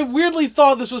 but I weirdly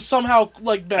thought this was somehow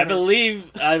like better.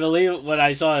 I believe when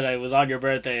I saw it, it was on your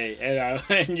birthday,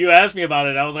 and you asked me about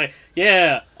it. I was like,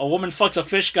 yeah, a woman fucks a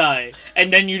fish guy,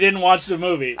 and then you didn't watch the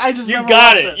movie. I just you never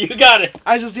got watched it. You got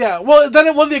it. Well, then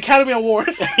it won the Academy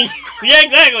Award. Yeah,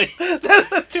 exactly.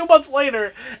 Then 2 months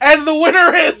later, and the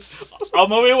winner is a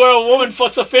movie where a woman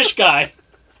fucks a fish guy.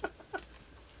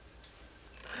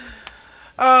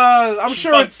 I'm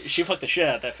sure she fucked the shit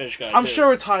out of that fish guy. I'm too.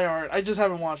 sure it's high art. I just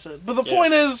haven't watched it. But the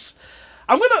point is,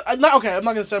 I'm not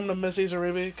gonna say I'm gonna miss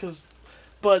Isaribi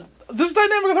but this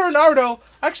dynamic with her and Naruto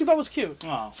I actually thought was cute.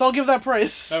 Oh. So I'll give that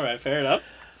praise. All right, fair enough.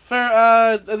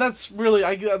 Fair. That's really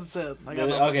that's it.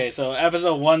 Okay, so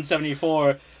episode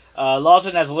 174.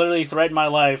 Lawson has literally threatened my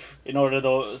life in order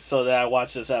so that I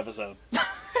watch this episode.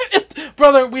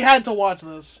 Brother, we had to watch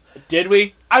this. Did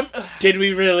we? Did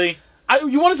we really?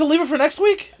 You wanted to leave it for next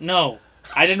week? No,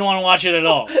 I didn't want to watch it at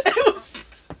all.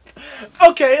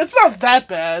 Okay, it's not that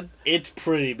bad. It's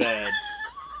pretty bad.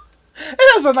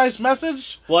 It has a nice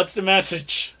message. What's the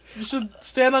message? You should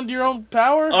stand under your own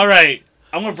power. All right,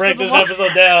 I'm gonna break this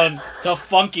episode down to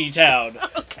Funky Town.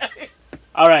 Okay.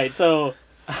 All right, so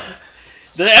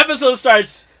the episode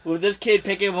starts with this kid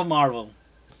picking up a marble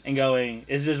and going,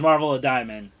 "Is this marble a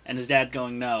diamond?" And his dad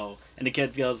going, "No." And the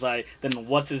kid goes like, "Then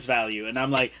what's its value?" And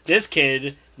I'm like, this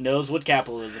kid knows what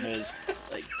capitalism is.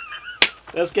 Like,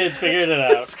 this kid's figured it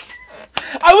out.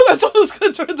 I thought it was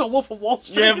gonna turn into Wolf of Wall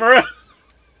Street. Yeah, bro.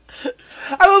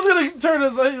 I was gonna turn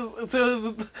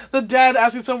to the dad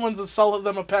asking someone to sell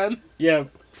them a pen. Yeah.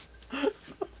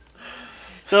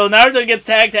 So Naruto gets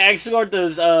tagged to escort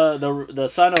the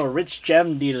son of a rich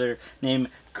gem dealer named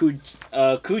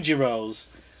Kujiro's.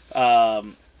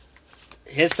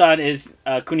 His son is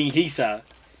Kunihisa.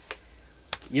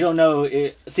 You don't know.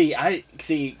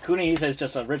 Kunihisa is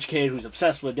just a rich kid who's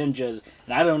obsessed with ninjas,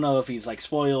 and I don't know if he's like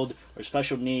spoiled or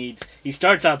special needs. He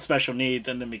starts out special needs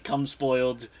and then becomes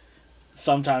spoiled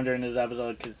sometime during this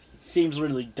episode because he seems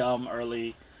really dumb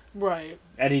early. Right.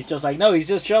 And he's just like, no, he's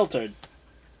just sheltered.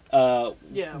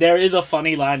 Yeah. There is a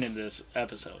funny line in this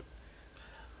episode.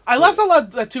 I laughed a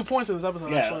lot at 2 points in this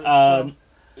episode. Yeah.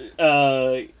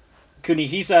 Actually.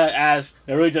 Kunihisa asks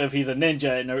Naruto if he's a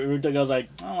ninja, and Naruto goes like,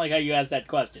 I don't like how you asked that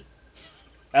question.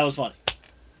 That was funny.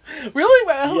 Really?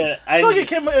 Yeah. I feel like it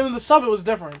came in the sub. It was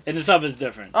different. In the sub, it's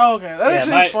different. Oh, okay. That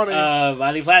actually is funny.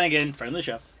 Miley Flanagan, friend of the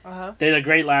show, did a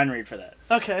great line read for that.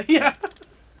 Okay. Yeah.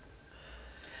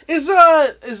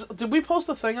 Did we post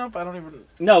the thing up? I don't even.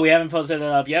 No, we haven't posted it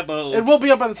up yet, but it will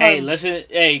be up by the time. Hey, listen.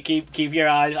 Hey, keep your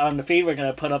eyes on the feed. We're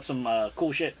gonna put up some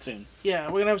cool shit soon.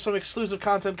 Yeah, we're gonna have some exclusive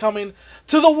content coming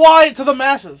to the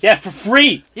masses. Yeah, for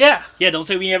free. Yeah. Yeah, don't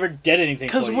say we never did anything.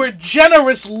 Because we're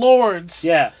generous lords.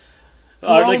 Yeah.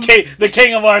 The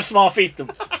king of our small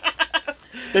fiefdom.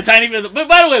 The tiny bit. But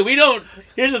by the way, we don't.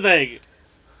 Here's the thing.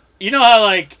 You know how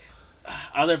like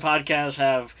other podcasts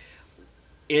have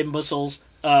imbeciles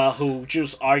who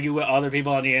just argue with other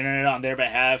people on the internet on their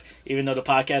behalf, even though the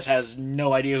podcast has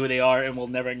no idea who they are and will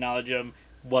never acknowledge them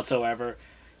whatsoever.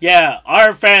 Yeah,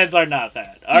 our fans are not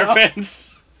that. Our fans...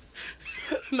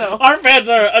 No. Our fans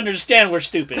understand we're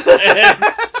stupid. And,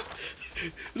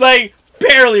 like,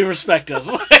 barely respect us.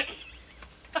 Like,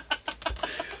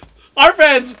 our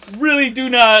fans really do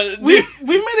not... We've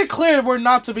made it clear we're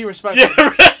not to be respected.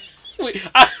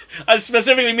 Yeah,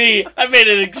 specifically me, I made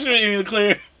it extremely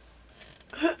clear.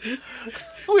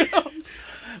 We've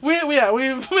made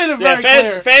it very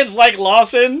clear. Fans like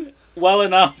Lawson well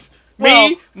enough.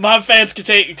 My fans can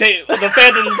take the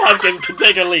fans of this podcast can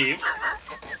take or leave.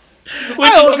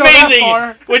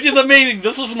 Which is amazing.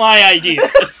 This was my idea.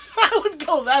 I would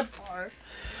go that far.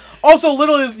 Also,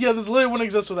 literally, this literally wouldn't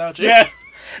exist without you. Yeah.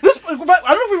 I don't know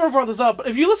if we ever brought this up, but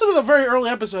if you listen to the very early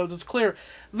episodes, it's clear.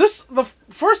 The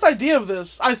first idea of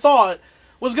this, I thought,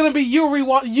 was gonna be you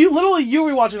rewatching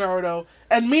Naruto,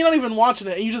 and me not even watching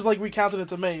it, and you just like recounted it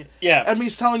to me. Yeah. And me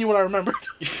telling you what I remembered.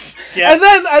 Yeah. And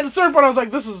then at a certain point, I was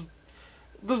like, this is.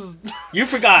 You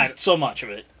forgot so much of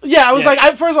it. Yeah, I was like,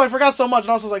 first of all, I forgot so much,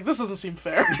 and also was like, this doesn't seem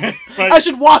fair. Right. I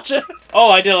should watch it. Oh,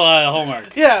 I did a lot of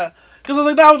homework. Yeah. Because I was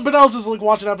like, now Benel's just like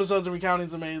watching episodes and recounting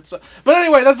to me. So. But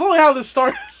anyway, that's literally how this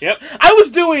started. Yep. I was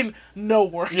doing no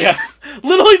work. Yeah.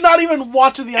 Literally not even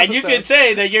watching the episode. And you could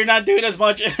say that you're not doing as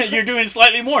much. You're doing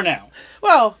slightly more now.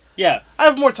 Well. Yeah. I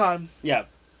have more time. Yeah.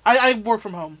 I work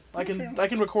from home. I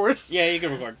can record. Yeah, you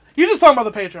can record. You're just talking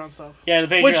about the Patreon stuff. Yeah, the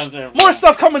Patreon. More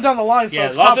stuff coming down the line,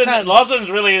 folks. Yeah,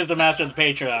 Lawson really is the master of the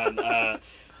Patreon.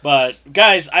 But,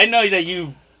 guys, I know that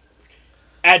you,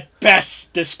 at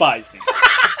best, despise me.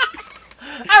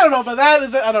 I don't know, but that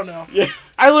is... I don't know. Yeah.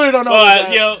 I literally don't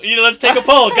know. Let's take a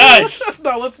poll, guys.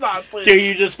 No, let's not, please. Do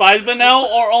you despise Benel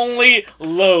or only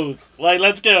loathe? Like,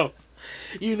 let's go.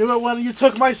 You knew it when you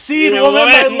took my seed, woman.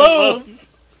 I loathe.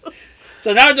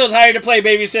 So Naruto's hired to play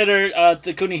babysitter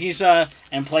to Kunihisa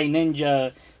and play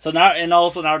ninja. And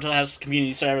also Naruto has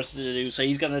community service to do, so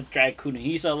he's gonna drag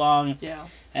Kunihisa along. Yeah.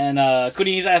 And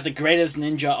Kunihisa has the greatest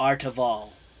ninja art of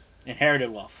all,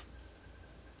 inherited wealth.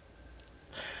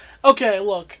 Okay,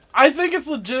 look. I think it's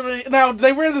legitimately... Now,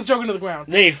 they ran this joke into the ground.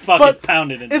 They fucking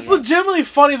pounded it. It's legitimately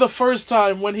funny the first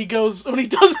time when he does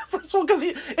it first of all, because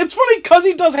it's funny because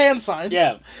he does hand signs.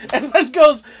 Yeah. And then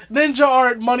goes, ninja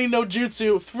art, money no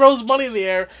jutsu, throws money in the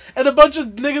air, and a bunch of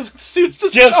niggas in suits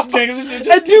just jump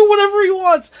and do whatever he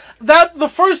wants.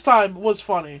 The first time was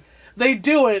funny. They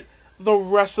do it the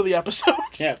rest of the episode.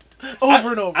 Yeah. Over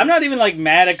and over. I'm not even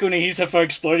mad at Kunihisa for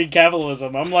exploiting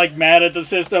capitalism. I'm mad at the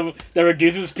system that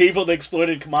reduces people to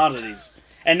exploited commodities.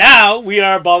 And now we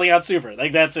are balling out super.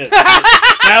 That's it.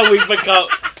 Now we've become...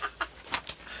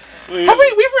 We've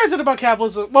ranted about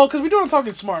capitalism. Well, because we do it on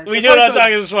Talking Smart. We do it on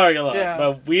Talking Smart a lot. Yeah.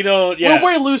 But we don't... Yeah. We're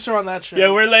way looser on that shit.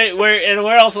 Yeah,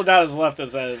 we're also not as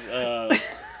leftist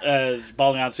as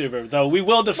balling out super. Though we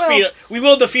will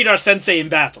defeat our sensei in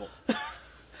battle.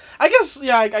 I guess,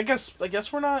 yeah, I guess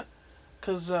we're not,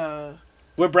 because,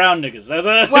 we're brown niggas.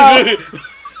 Well...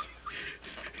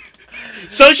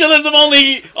 Socialism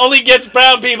only gets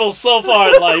brown people so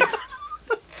far in life.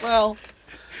 Well...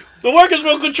 The workers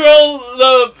will control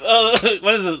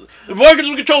what is it? The workers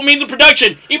will control means of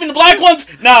production. Even the black ones?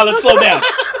 Nah, let's slow down.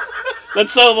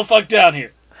 Let's slow the fuck down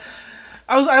here.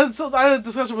 I had a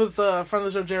discussion with a friend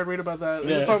of the show, Jared Reed, about that.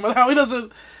 He was talking about how he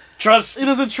doesn't trust.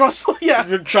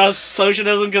 Yeah. Trust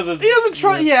socialism because it's. He doesn't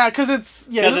trust. Yeah, because it's.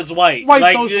 Yeah. Because it's white.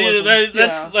 White socialism.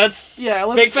 That's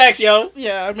big facts, yo.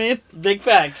 Yeah, I mean. Big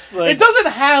facts. It doesn't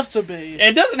have to be.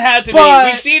 It doesn't have to be.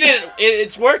 We've seen it.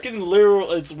 It's worked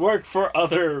It's worked for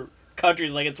other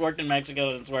countries. It's worked in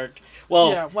Mexico and it's worked.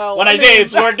 Well, when I say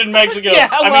it's worked in Mexico,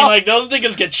 I mean those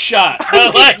niggas get shot.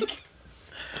 But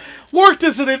worked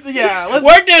isn't it? Yeah.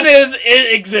 Worked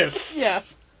it exists. Yeah.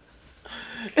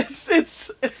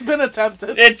 It's been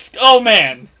attempted. Oh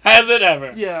man, has it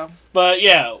ever? Yeah. But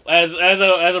yeah, as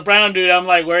a brown dude, I'm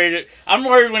worried. I'm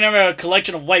worried whenever a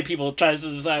collection of white people tries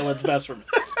to decide what's best for me.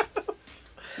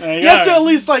 You have to at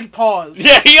least pause.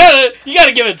 Yeah, you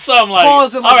gotta give it some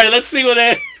pause and all right, let's see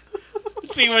where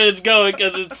it's going,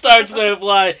 because it starts to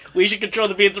imply we should control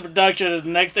the means of production, and the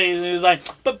next day he's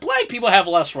but black people have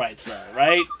less rights though,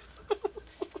 right?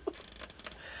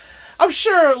 I'm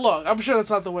sure that's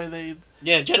not the way they.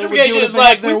 Yeah, gentrification is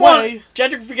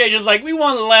we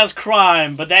want less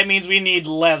crime, but that means we need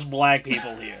less black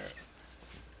people here.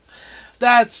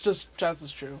 That's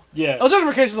true. Yeah. Oh,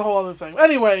 gentrification is a whole other thing.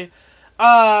 Anyway,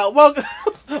 balling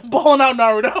out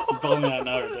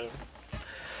Naruto.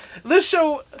 This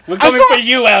show... We're coming for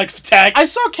you, Alex Patak. I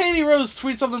saw Katie Rose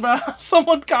tweet something about...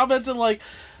 Someone commented,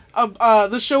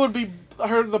 this show would be...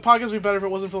 the podcast would be better if it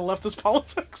wasn't for the leftist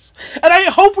politics. And I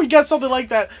hope we get something like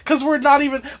that, because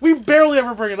we barely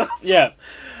ever bring it up. Yeah.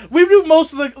 We do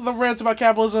most of the rants about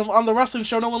capitalism on the wrestling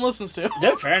show no one listens to.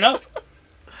 Yeah, fair enough.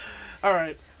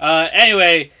 Alright.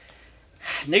 Anyway,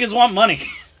 niggas want money.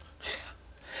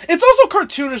 It's also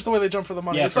cartoonish the way they jump for the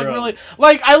money. Yeah, it's really...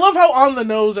 I love how on the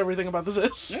nose everything about this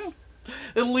is. Yeah.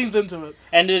 It leans into it.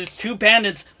 And there's two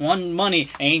bandits, one money.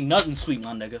 Ain't nothing sweet,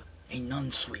 my nigga. Ain't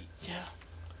nothing sweet. Yeah.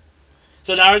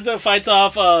 So Naruto fights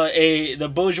off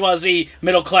the bourgeoisie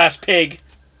middle-class pig,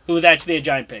 who is actually a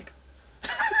giant pig.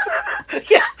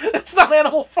 Yeah, it's not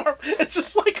Animal Farm. It's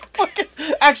just a fucking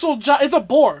actual giant... It's a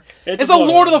boar. It's a boar.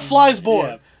 Lord of the Flies boar.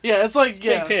 Yeah. Yeah, it's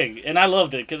big pig, and I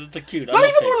loved it because it's cute. Not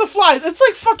even pigs. Lord of the Flies. It's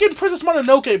fucking Princess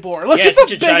Mononoke boar. It's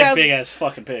a giant big ass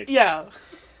fucking pig. Yeah.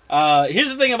 Here's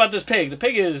the thing about this pig. The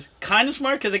pig is kind of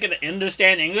smart because it can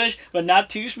understand English, but not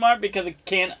too smart because it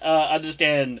can't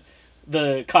understand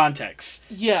the context.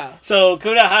 Yeah. So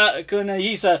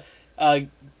Kunihisa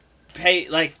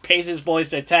pays his boys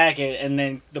to attack it, and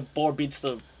then the boar beats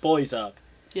the boys up.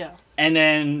 Yeah. And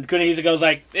then Kunihisa goes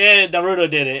Naruto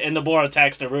did it, and the boar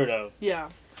attacks Naruto. Yeah.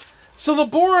 So the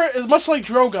boar is much like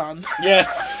Drogon. Yeah.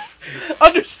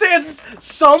 Understands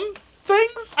some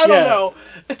things? I don't know.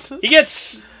 He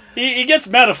gets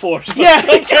metaphors. Yeah,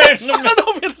 I don't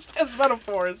know if he understands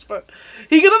metaphors, but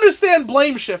he can understand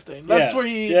blame shifting. That's where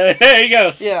he... Yeah, there he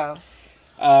goes. Yeah.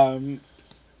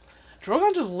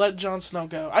 Drogon just let Jon Snow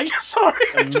go. Sorry.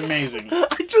 Amazing.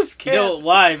 I just can't. You know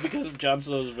why? Because of Jon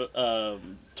Snow's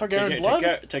Targaryen blood?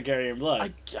 Targaryen blood.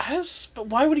 I guess, but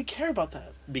why would he care about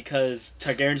that? Because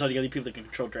Targaryens are the only people that can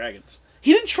control dragons.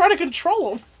 He didn't try to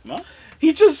control them. What?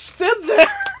 He just stood there.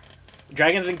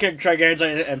 Dragons and Targaryens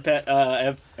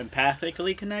are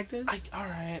empathically connected?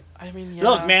 Alright. I mean, yeah.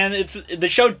 Look, man, the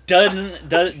show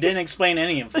didn't explain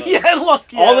any of it. Yeah,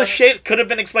 look, yeah. All the shit could have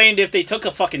been explained if they took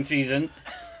a fucking season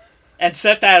and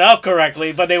set that up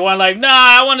correctly, but they went like, nah,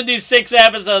 I want to do 6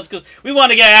 episodes because we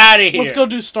want to get out of here. Let's go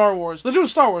do Star Wars. They're doing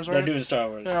Star Wars, right? They're doing Star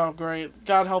Wars. Oh, great.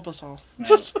 God help us all.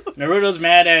 Naruto's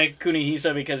mad at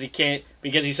Kunihisa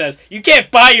because he says, you can't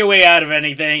buy your way out of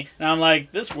anything. And I'm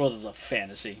like, this world is a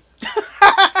fantasy.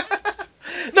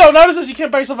 No, notice this, you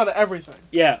can't buy yourself out of everything.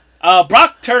 Yeah.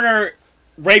 Brock Turner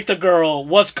raped a girl,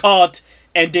 was caught,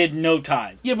 and did no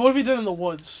time. Yeah, but what if he did it in the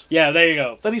woods? Yeah, there you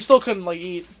go. Then he still couldn't,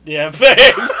 eat. Yeah,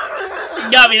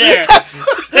 you got me there.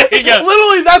 There you go.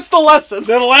 Literally, that's the lesson.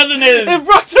 The lesson is, if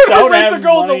Brock Turner raped a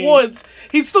girl in the woods,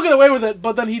 he'd still get away with it,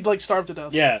 but then he'd, starve to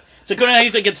death. Yeah. So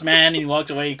Kunihisa gets mad and he walks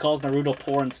away. He calls Naruto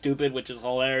poor and stupid, which is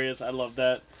hilarious. I love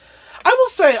that. I will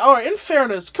say, alright, in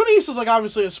fairness, Kunihisa's,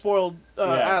 obviously a spoiled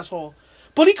asshole.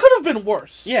 But he could have been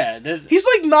worse. Yeah. He's,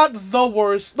 not the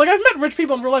worst. I've met rich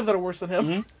people in real life that are worse than him.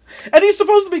 Mm-hmm. And he's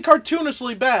supposed to be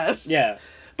cartoonishly bad. Yeah.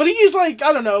 But he's, I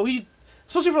don't know, he's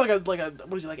especially for,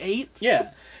 what is he, 8?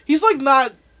 Yeah. He's,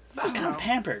 not... He's kind of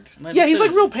pampered. Yeah, he's,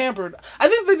 real pampered. I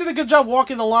think they did a good job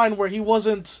walking the line where he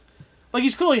wasn't...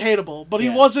 he's clearly hateable, but he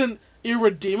wasn't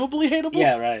irredeemably hateable.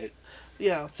 Yeah, right.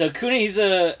 Yeah. So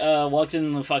Kunihisa walks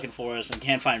in the fucking forest and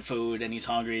can't find food, and he's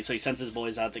hungry, so he sends his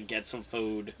boys out to get some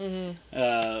food.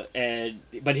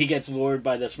 Mm-hmm. But he gets lured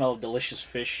by the smell of delicious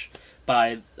fish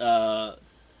that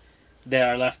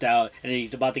are left out, and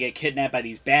he's about to get kidnapped by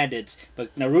these bandits,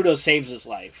 but Naruto saves his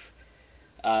life.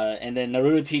 And then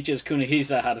Naruto teaches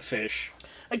Kunihisa how to fish.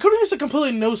 And Kunihisa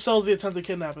completely no-sells the attempted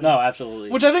kidnapping. No, absolutely.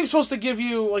 Which I think is supposed to give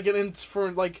you, an int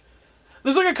for,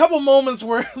 There's, a couple moments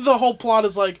where the whole plot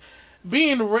is,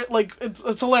 being rich,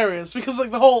 it's hilarious, because,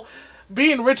 the whole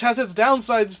being rich has its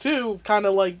downsides, too, kind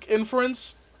of,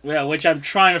 inference. Yeah, which I'm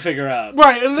trying to figure out.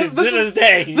 Right, and to this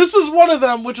day. This is one of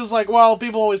them, which is well,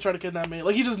 people always try to kidnap me.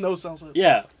 He just no-sells it.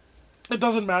 Yeah. It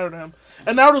doesn't matter to him.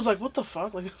 And Naruto's what the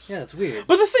fuck? Yeah, that's weird.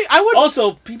 But the thing, I would...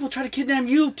 Also, people try to kidnap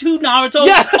you, too, Naruto.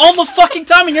 Yes! All the fucking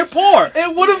time, and you're poor.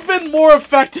 It would have been more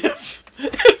effective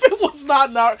if it was not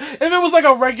Naruto. If it was,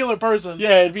 a regular person.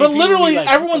 Yeah, but literally,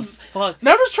 everyone's...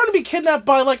 Naruto's trying to be kidnapped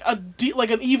by, an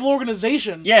evil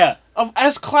organization. Yeah. Of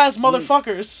S-class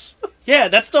motherfuckers. Yeah,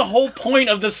 that's the whole point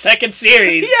of the second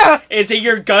series. Yeah. Is that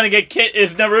you're gonna get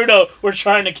is Naruto, we're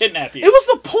trying to kidnap you. It was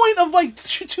the point of,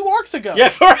 2 arcs ago.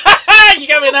 Yeah, you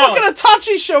got me now. Fucking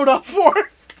Itachi showed up for.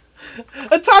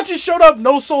 Itachi showed up,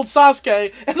 no-sold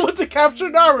Sasuke, and went to capture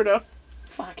Naruto.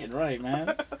 Fucking right,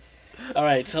 man.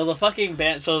 Alright, so the fucking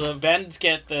the bandits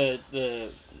get the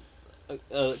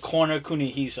corner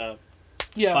Kunihisa.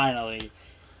 Yeah. Finally.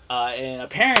 And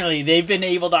apparently they've been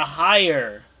able to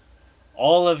hire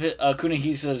all of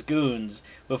Kunihisa's goons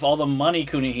with all the money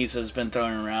Kunihisa's been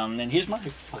throwing around. And here's my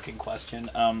fucking question.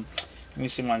 Let me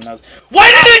see my notes. Why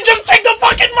didn't they just take the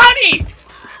fucking money?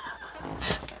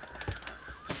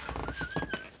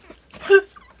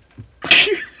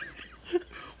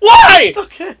 Why?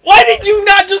 Okay. Why did you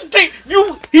not just take...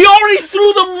 He already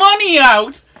threw the money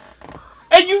out,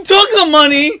 and you took the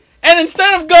money, and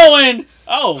instead of going,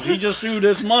 oh, he just threw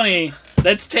this money,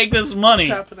 let's take this money.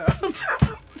 Tap it out.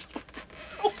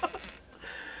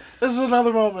 This is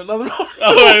another moment. Oh, wait,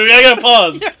 I gotta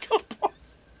pause. Yeah, go pause.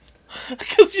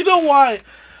 Because you know why?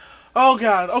 Oh,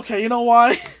 God. Okay, you know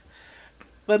why?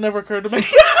 That never occurred to me.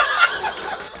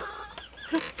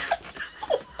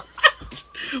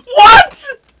 What?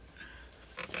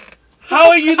 How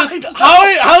are you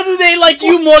how do they like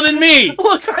you more than me?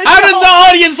 Look, how does the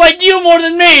audience like you more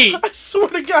than me? I swear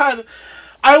to God,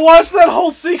 I watched that whole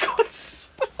sequence.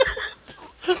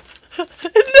 It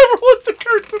never once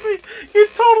occurred to me. You're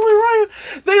totally right.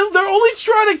 They're only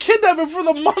trying to kidnap him for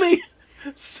the money.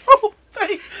 So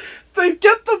they find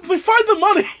the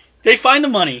money. They find the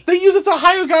money. They use it to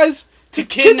hire guys to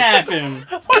kidnap him.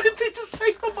 Why didn't they just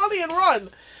take the money and run?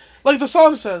 Like the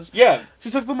song says. Yeah. She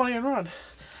took the money and run.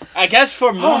 I guess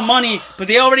for more money, but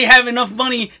they already have enough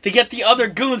money to get the other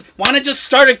goons. Why not just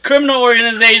start a criminal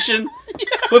organization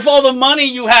with all the money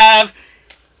you have?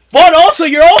 But also,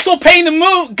 you're also paying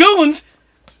the goons.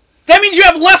 That means you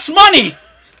have less money.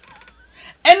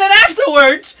 And then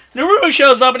afterwards, Naruto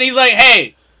shows up and he's like,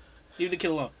 hey, leave the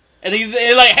kid alone. And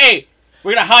they're like, hey,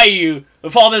 we're going to hire you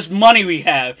with all this money we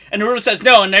have. And Naruto says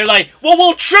no, and they're like, well,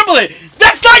 we'll triple it.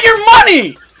 That's not your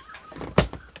money.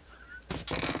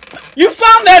 You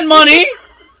found that money,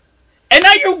 and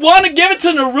now you want to give it to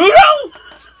Naruto?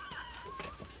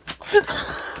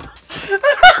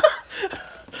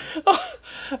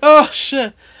 Oh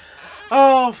shit.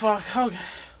 Oh fuck. Okay.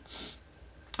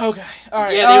 Okay. All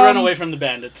right. Yeah, they run away from the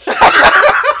bandits.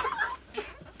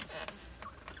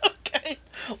 Okay.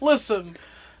 Listen.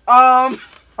 I'm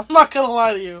not gonna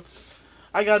lie to you.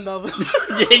 I got nothing.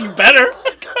 Yeah, you better.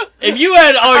 If you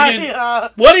had argued,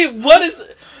 what is?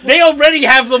 They already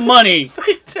have the money.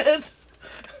 They did.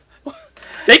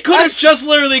 They could have just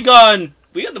literally gone.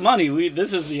 We got the money.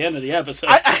 This is the end of the episode.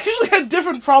 I actually had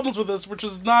different problems with this, which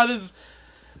is not as.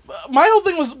 My whole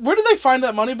thing was, where did they find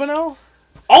that money, Benel?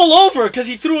 All over, because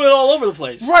he threw it all over the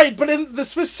place. Right, but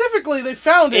specifically they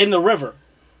found it in the river.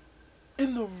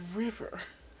 In the river.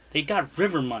 They got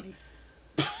river money.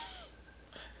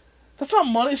 That's not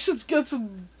money. It's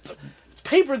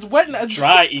paper. It's wet.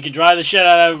 Dry. You can dry the shit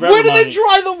out of river money. Where did they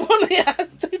dry the money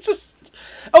at? They just.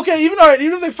 Okay, even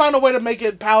if they found a way to make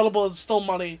it palatable, it's still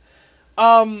money.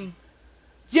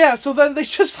 Yeah. So then they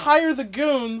just hire the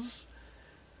goons.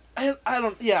 And I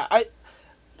don't. Yeah.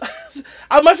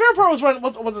 My favorite part was when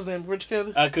what's his name? Rich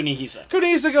kid. Kunihisa.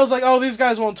 Kunihisa goes like, "Oh, these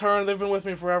guys won't turn. They've been with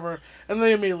me forever," and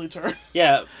they immediately turn.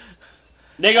 Yeah.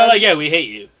 They go like, "Yeah, we hate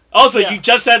you." Also, you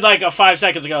just said like 5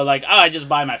 seconds ago, like, "Oh, I just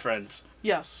buy my friends."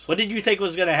 Yes. What did you think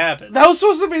was gonna happen? That was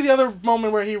supposed to be the other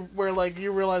moment where you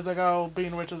realize like, oh,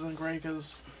 being rich isn't great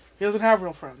because he doesn't have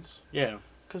real friends. Yeah.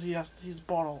 Because he's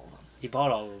bought all of them. He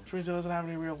bought all of them. Which means he doesn't have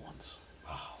any real ones.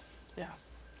 Oh. Yeah.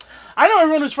 I know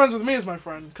everyone who's friends with me is my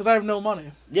friend because I have no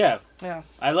money. Yeah. Yeah.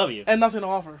 I love you. And nothing to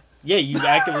offer. Yeah, you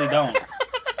actively don't.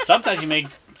 Sometimes you make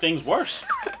things worse.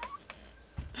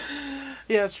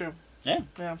 Yeah, that's true. Yeah.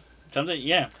 Yeah. Sometimes,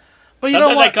 yeah. But you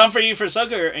Sometimes know what? I come for you for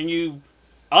sugar and you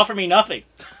offer me nothing.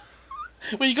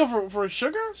 Wait, you go for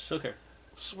sugar? Sugar.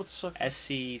 What's sugar?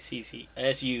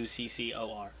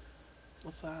 SUCCOR.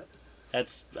 What's that?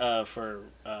 That's for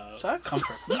sex?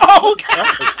 Comfort. Oh, okay.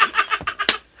 Comfort.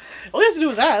 All you have to do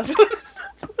is ask.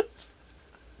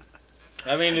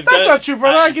 I mean, that's not true,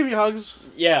 brother. I give you hugs.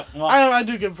 Yeah, well, I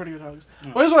do give pretty good hugs.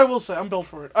 No. But here's what I will say: I'm built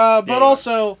for it. But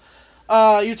also,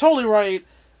 you're totally right.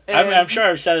 I'm sure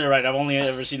I've said it right. I've only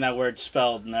ever seen that word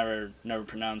spelled, never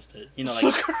pronounced it. You know,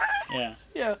 like sugar. Yeah.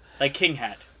 Yeah. Like king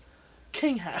hat.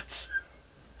 King hats.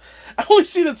 I've only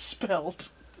seen it spelled.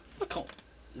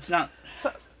 It's not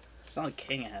a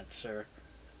king hat, sir.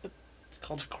 It's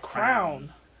called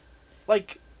crown.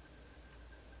 Like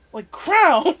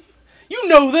crown. You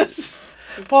know this.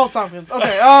 Paul Tompkins.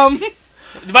 Okay.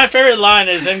 My favorite line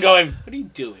is him going, "What are you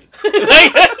doing?"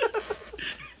 Like,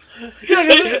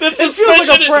 it feels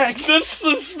like a prank. The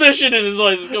suspicion in his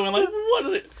voice is going like,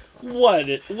 what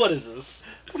is this?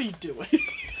 What are you doing?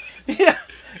 Yeah,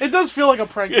 it does feel like a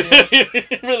prank.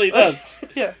 It really does.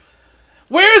 Yeah.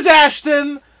 Where's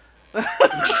Ashton?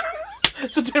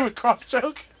 It's a David Cross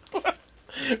joke.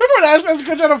 Remember when Ashton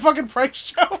could have a fucking prank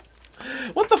show?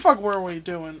 What the fuck were we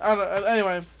doing? I don't know.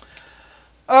 Anyway.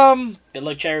 Good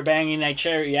luck cherry banging that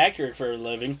cherry accurate for a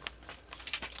living.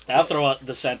 That'll throw out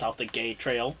the scent off the gay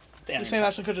trail. You saying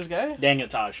Ashton Kutcher's gay? Daniel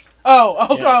Taj.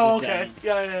 Oh, okay.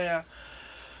 Yeah.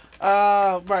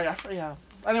 Right. Yeah.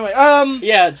 Anyway,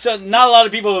 Yeah, so not a lot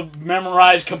of people have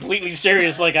memorized Completely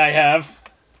Serious like I have.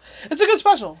 It's a good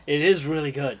special. It is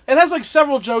really good. It has like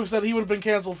several jokes that he would have been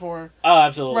canceled for. Oh,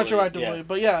 absolutely. Retroactively, yeah.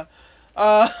 But yeah.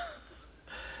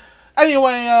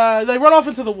 Anyway, they run off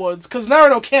into the woods because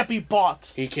Naruto can't be bought.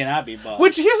 He cannot be bought.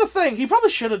 Which, here's the thing, he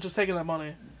probably should have just taken that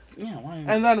money. Yeah, why?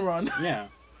 And then run. Yeah.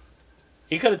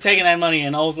 He could have taken that money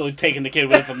and also taken the kid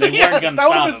with him. They weren't going to stop him. That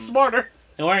would have been smarter.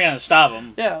 They weren't going to stop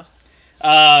him. Yeah.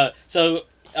 So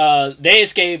they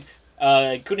escape.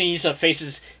 Kunihisa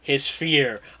faces his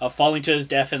fear of falling to his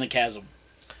death in the chasm.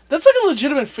 That's like a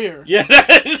legitimate fear. Yeah.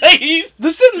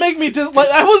 This didn't make me...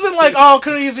 I wasn't like, oh,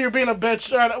 Kunihisa, you're being a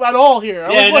bitch at all here.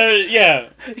 He literally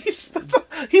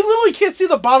can't see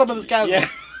the bottom of this chasm. Yeah.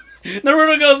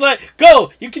 Naruto goes like,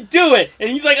 "Go, you can do it," and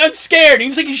he's like, "I'm scared." And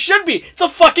he's like, "You should be. It's a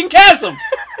fucking chasm."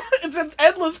 It's an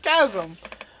endless chasm.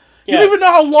 Yeah. You don't even know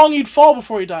how long he'd fall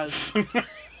before he dies.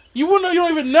 You wouldn't. You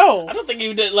don't even know. I don't think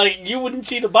you did. Like, you wouldn't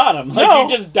see the bottom. Like,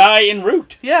 you just die en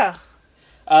route. Yeah.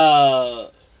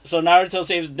 So Naruto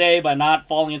saves the day by not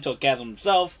falling into a chasm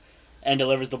himself, and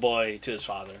delivers the boy to his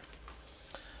father.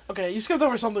 Okay, you skipped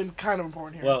over something kind of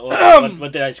important here.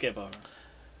 What did I skip over?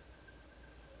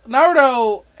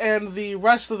 Naruto and the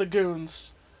rest of the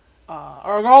goons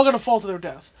are all going to fall to their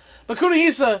death. But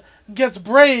Kunihisa gets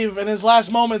brave in his last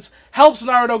moments, helps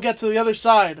Naruto get to the other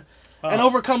side, and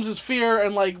overcomes his fear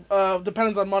and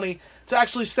dependence on money to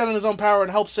actually stand in his own power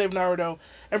and help save Naruto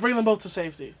and bring them both to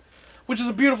safety. Which is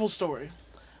a beautiful story.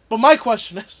 But my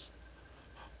question is,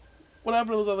 What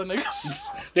happened to those other niggas?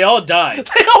 They all died.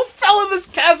 They all fell in this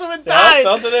chasm and died.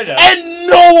 All fell to their death. And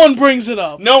no one brings it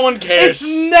up. No one cares. It's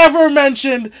never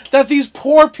mentioned that these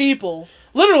poor people,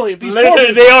 literally,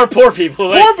 they are poor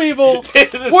people. Poor people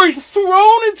were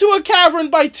thrown into a cavern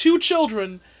by 2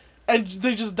 children, and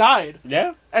they just died.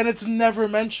 Yeah. And it's never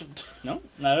mentioned. No,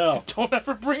 not at all. Don't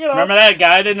ever bring it up. Remember that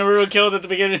guy that Naruto killed at the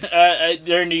beginning,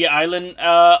 during the island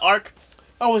arc?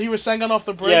 Oh, well, he was Sengun off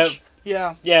the bridge?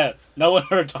 Yeah. Yeah. No one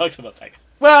ever talks about that guy.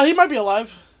 Well, he might be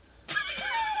alive.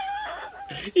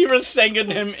 He was Sengun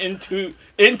him into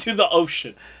the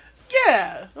ocean.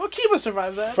 Yeah. Well, Kiba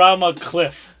survived that. From a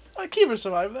cliff. Kiba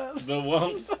survived that.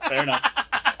 Well, fair enough.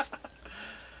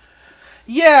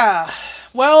 Yeah.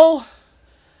 Well,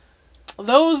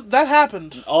 that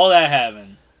happened. All that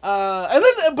happened.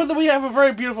 But then we have a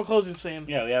very beautiful closing scene.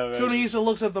 Yeah, we have a Kunihisa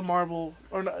looks at the marble,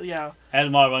 or yeah. Has the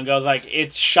marble and goes like,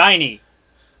 "It's shiny."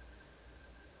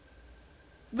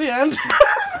 The end.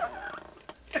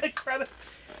 Credits.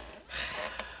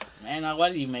 Man, why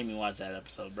did you make me watch that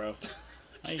episode, bro?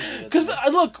 Because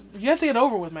look, you have to get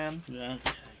over with, man. Yeah.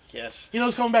 Yes. You know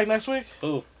who's coming back next week?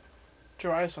 Who?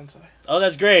 Jiraiya Sensei. Oh,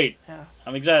 that's great. Yeah.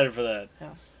 I'm excited for that.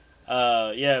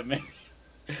 Yeah. Yeah.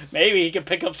 Maybe he can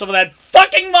pick up some of that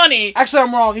fucking money. Actually,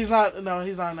 I'm wrong. He's not. No,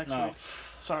 he's not next week.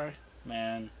 Sorry.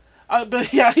 Man.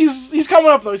 But yeah, he's coming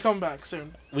up though. He's coming back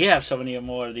soon. We have so many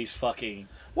more of these fucking.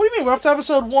 What do you mean? We're up to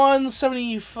episode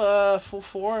 174.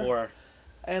 4.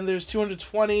 And there's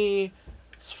 220.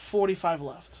 It's 45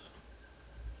 left.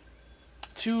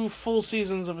 2 full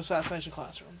seasons of Assassination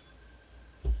Classroom.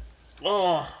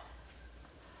 Oh.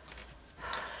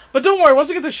 But don't worry. Once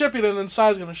we get to Shippuden, then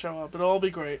Sai's gonna show up. It'll all be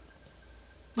great.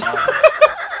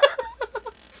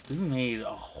 We made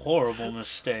a horrible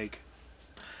mistake.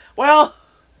 Well.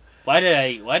 Why did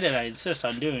I insist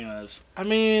on doing this? I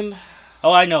mean.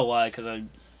 Oh, I know why. Because I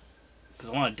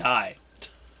want to die.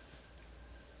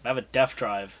 I have a death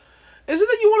drive. Is it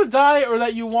that you want to die, or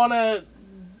that you want to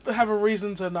have a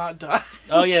reason to not die?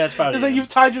 Oh yeah, that's probably. Is that you've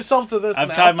tied yourself to this?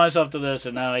 I've tied myself to this,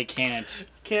 and now I can't.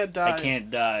 Can't die. I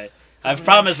can't die. I've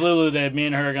promised Lulu that me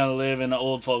and her are gonna live in an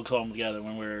old folks' home together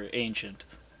when we're ancient,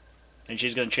 and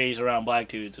she's gonna chase around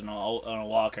Blacktudes on a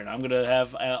walker, and I'm gonna have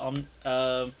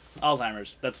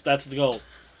Alzheimer's. That's the goal.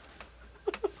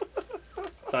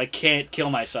 So I can't kill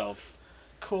myself.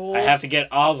 Cool. I have to get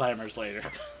Alzheimer's later.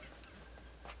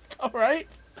 All right.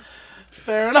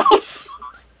 Fair enough.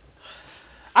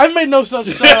 I've made no such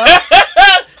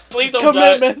Please don't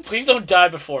commitments. die. Please don't die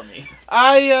before me.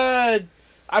 I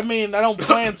mean, I don't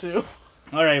plan to.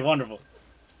 All right, wonderful.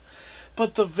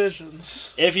 But the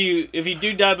visions. If you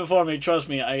do die before me, trust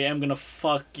me, I am gonna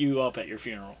fuck you up at your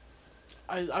funeral.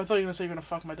 I thought you were gonna say you're gonna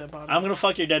fuck my dead body. I'm gonna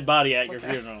fuck your dead body at your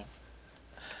funeral.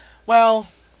 Well.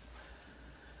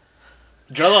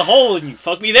 Drill a hole and you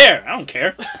fuck me there. I don't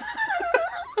care.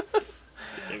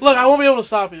 Look, I won't be able to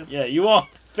stop you. Yeah, you won't.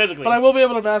 Physically. But I will be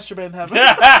able to masturbate in heaven.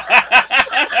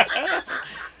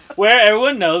 Where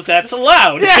everyone knows that's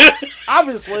allowed. Yeah,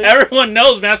 obviously. Everyone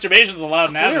knows masturbation is allowed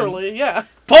in heaven. Clearly, yeah.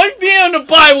 Point me on the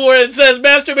Bible where it says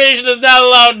masturbation is not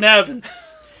allowed in heaven.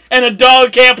 And a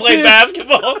dog can't play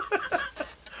basketball.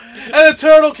 And a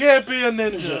turtle can't be a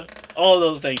ninja. All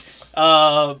those things.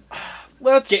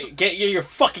 Let's get your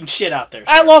fucking shit out there.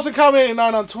 At Lawson Comedy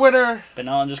 89 on Twitter.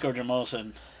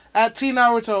 Benel_Lawson. At T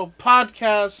Naruto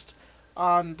Podcast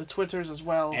on the Twitters as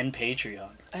well. And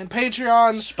Patreon.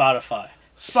 Spotify,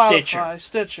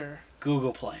 Stitcher,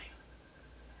 Google Play,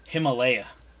 Himalaya,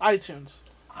 iTunes.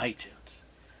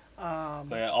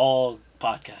 Where all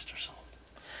podcasts are sold.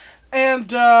 And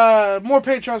more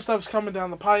Patreon stuff's coming down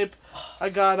the pipe. I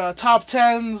got top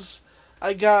 10s.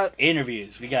 I got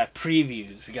interviews. We got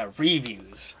previews. We got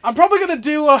reviews. I'm probably gonna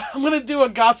do a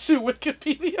Gatsu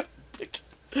Wikipedia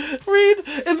read.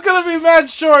 It's gonna be mad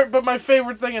short, but my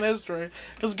favorite thing in history,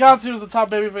 because Gatsu is the top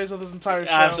babyface of this entire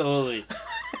show. Absolutely.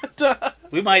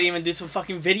 We might even do some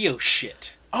fucking video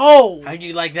shit. Oh. How'd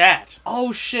you like that?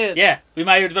 Oh shit. Yeah, we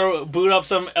might boot up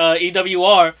some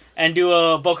EWR and do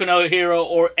a Boku no Hero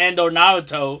or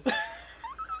Naruto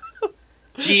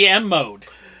GM mode.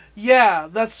 Yeah,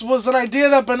 that was an idea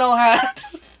that Benel had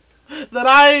that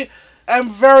I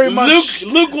am very much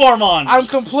lukewarm on. I'm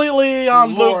completely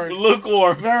on board.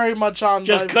 Lukewarm. Very much on.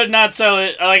 Just could not sell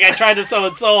it. Like I tried to sell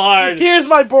it so hard. Here's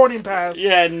my boarding pass.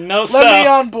 Yeah, no sell. Let me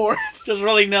on board. Just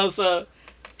really no sell.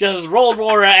 Just World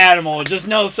War Animal. Just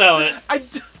no sell it.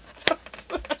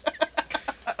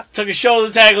 Took a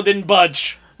shoulder tackle, didn't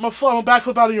budge. I'm a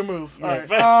backflip out of your move. All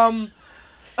right.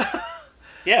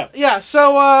 Yeah. Yeah.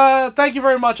 So thank you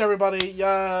very much, everybody.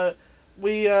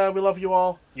 We love you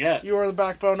all. Yeah. You are the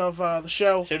backbone of the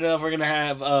show. Soon enough, we're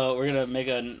gonna make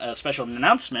a special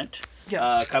announcement.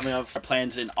 Yes. Coming up for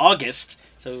plans in August.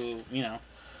 So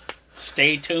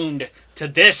stay tuned to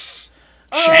this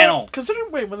channel.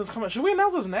 Wait, when this comes out, should we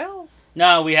announce this now?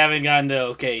 No, we haven't gotten to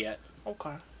okay yet.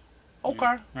 Okay.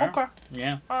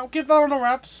 Yeah. Alright, keep that on the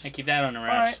wraps. I keep that on the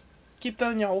wraps. Alright. Keep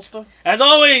that in your holster. As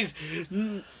always,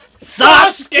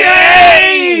 Sasuke!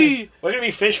 We're gonna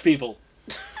be fish people.